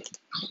 times,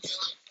 I'm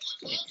getting like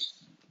 4 targets.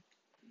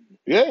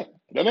 Yeah.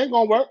 That ain't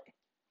gonna work.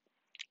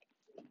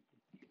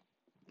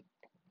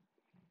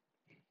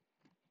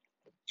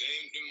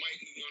 Then Mike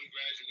who want to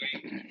graduate.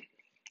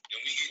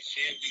 Then we get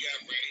champ. We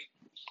got ready.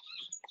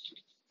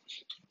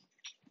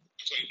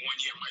 Played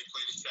 1 year. Mike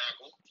played the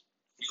tackle.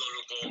 We go to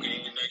the bowl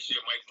game. Next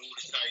year, Mike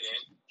moved to tight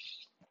end.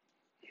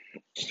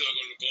 Still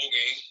go to the bowl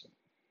game.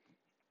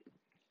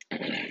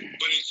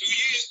 But in 2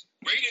 years,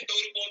 Ray didn't throw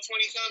the ball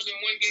 20 times in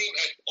one game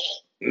at all.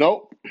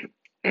 Nope.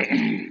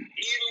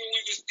 Even when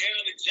we was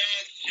down to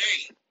John Jay.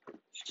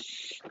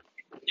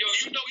 Yo,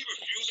 you know he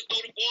refused to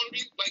throw the ball to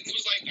me? Like, it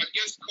was like, I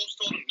guess coach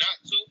told him not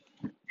to.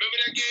 Remember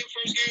that game,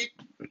 first game?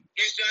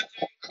 Against John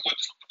Jay? I caught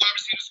the wide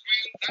receiver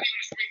screen. Not even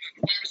a screen,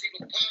 the wide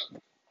receiver pop.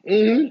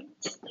 Mm-hmm.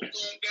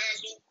 Throwing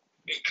Basil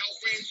and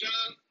Alfred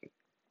John.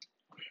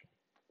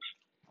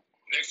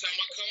 Next time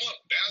I come up,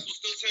 Basil's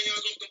still 10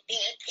 yards off the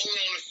ball. I'm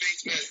pulling on the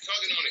face mask,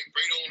 tugging on it.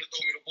 Ray don't want to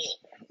throw me the ball.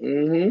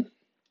 Mm-hmm.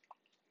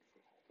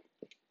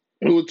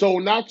 We were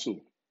told not to.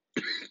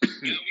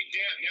 Now we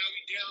down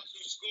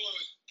 2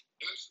 scores.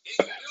 It's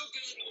still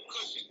giving him a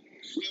cushion.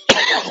 Still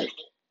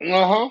comfortable.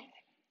 Uh-huh.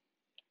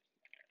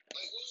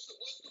 Like, what's the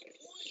point?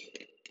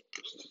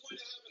 What's the point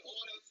of having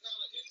all that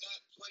talent and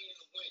not playing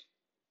to win?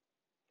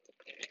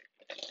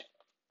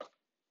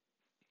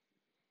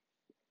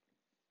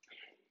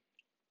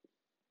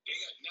 They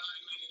got 9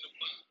 men in the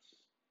box.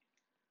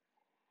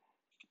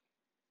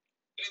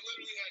 They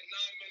literally had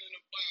 9 men in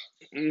the box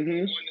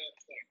Mm-hmm. on that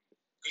point.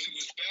 Because it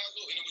was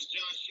Basil and it was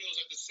John Shields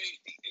at the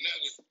safety, and that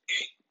was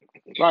it.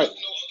 There Right. was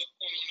no other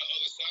point on the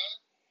other side.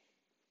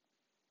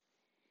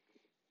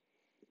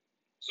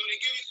 So they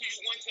give it to you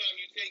one time,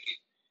 you take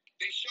it.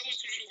 They show it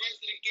to you the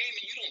rest of the game,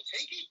 and you don't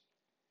take it.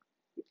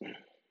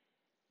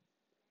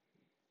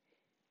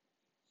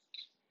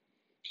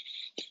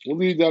 We'll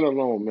leave that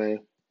alone,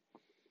 man.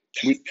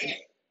 That's We- that.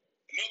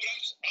 No, but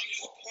I'm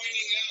just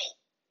pointing out.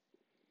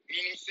 You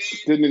know what I'm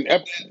saying? Didn't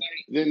That,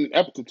 like, the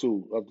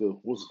aptitude of the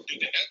was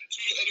the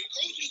attitude of the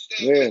coaching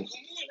staff. Yeah. Like,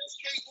 come on, that's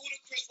straight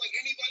ludicrous. Like,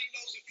 anybody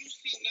knows if you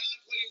see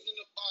 9 players in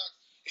the box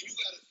and you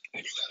got a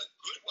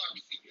good wide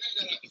receiver, you ain't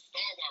got to have a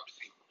star wide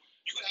receiver.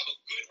 You can have a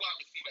good wide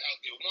receiver out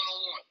there,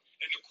 one-on-one,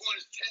 and the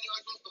corner's 10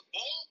 yards off the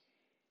ball.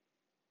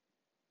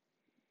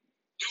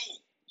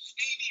 Dude,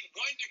 Stevie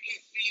Wonder can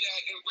see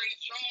that, and Ray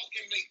Charles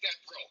can make that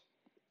throw.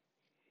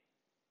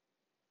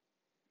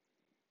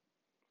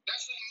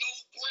 That's a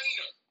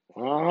no-brainer.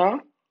 uh-huh.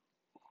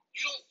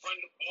 You don't run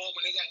the ball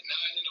when they got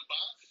 9 in the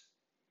box.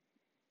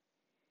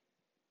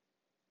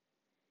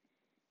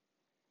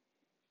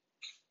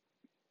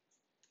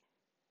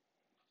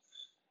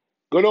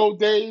 Good old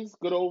days,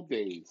 good old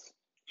days.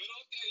 Good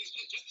old days.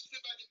 Just to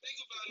sit back and think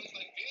about it, it's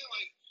like, man,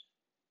 like,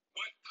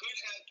 what could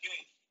have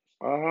been?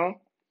 Uh-huh.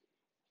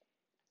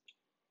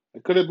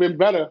 It could have been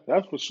better,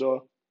 that's for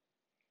sure.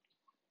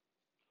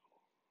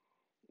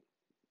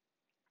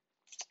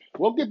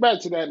 We'll get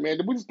back to that, man.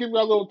 Did we just give you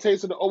a little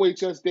taste of the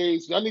OHS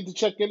days? Y'all need to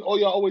check in, all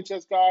y'all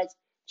OHS guys.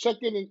 Check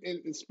in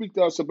and speak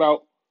to us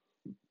about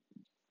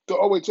The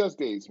OHS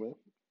days, man.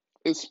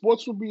 It's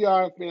Sports with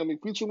BI and Family,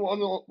 featuring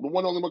the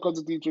one only my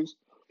cousin Dietrich.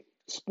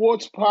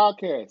 Sports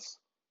podcast.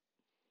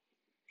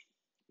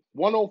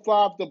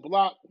 105 The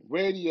Block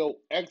Radio,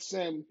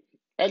 XM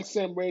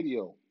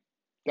Radio.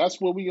 That's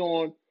where we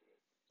on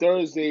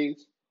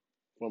Thursdays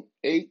from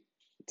 8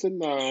 to 9.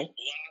 Block 105.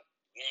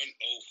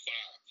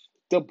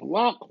 The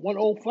Block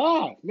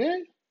 105,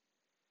 man.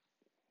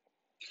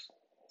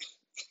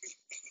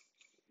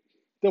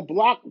 The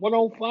Block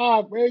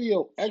 105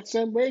 Radio,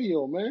 XM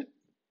Radio, man.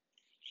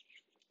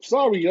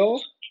 Sorry,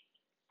 y'all.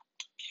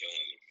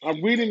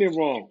 I'm reading it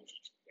wrong.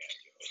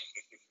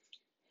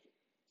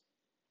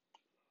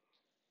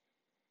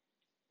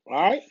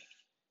 All right.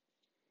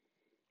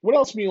 What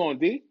else we on,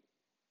 D?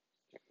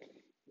 But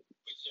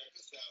check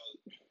us out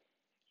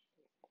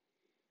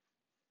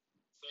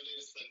Sunday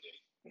to Sunday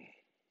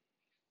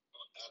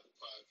on Apple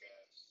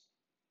Podcasts,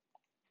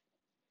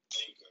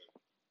 Anchor,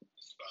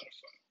 and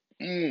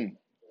Spotify.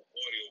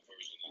 Audio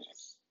version of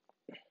this.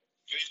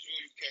 Visual,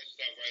 you catch us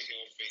out right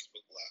here on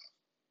Facebook Live.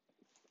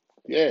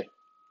 Yeah.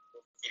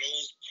 For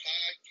those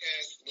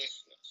podcast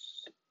listeners,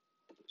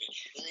 the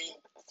true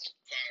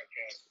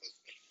podcast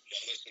listeners,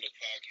 y'all listen to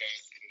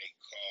podcasts in their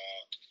car,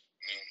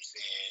 you know what I'm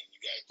saying? You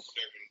got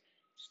certain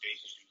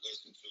stations you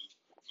listen to.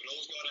 For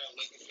those y'all that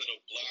listen to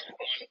the Block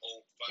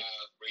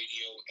 105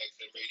 Radio,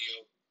 XM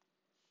Radio,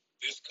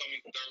 this coming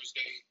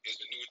Thursday is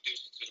a new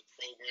addition to the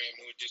program,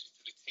 new addition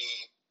to the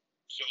team.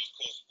 The show is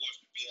called Sports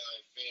with BI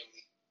and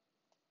Family.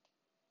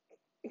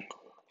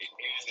 It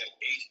airs at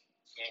 8.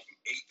 It's on from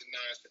 8 to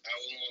 9. It's an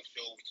hour-long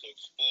show. We talk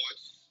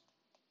sports.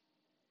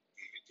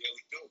 Get your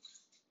daily dose.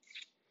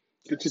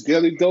 Get your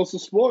daily dose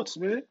of sports,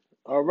 man.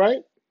 All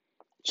right.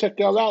 Check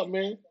y'all out,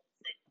 man.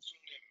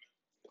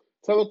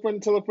 Tell a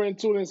friend,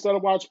 tune in, start a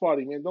watch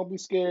party, man. Don't be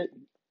scared.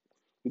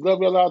 We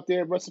love y'all out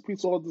there. Rest in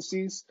peace, all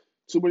deceased.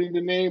 Too many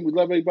to name. We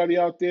love everybody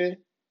out there.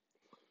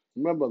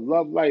 Remember,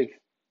 love life.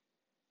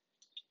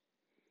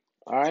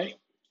 All right?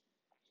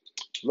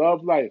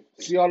 Love life.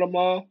 See y'all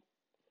tomorrow.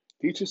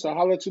 Teachers, I'll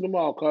holler at you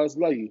tomorrow, cuz.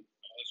 Love you.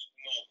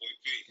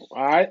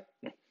 All right?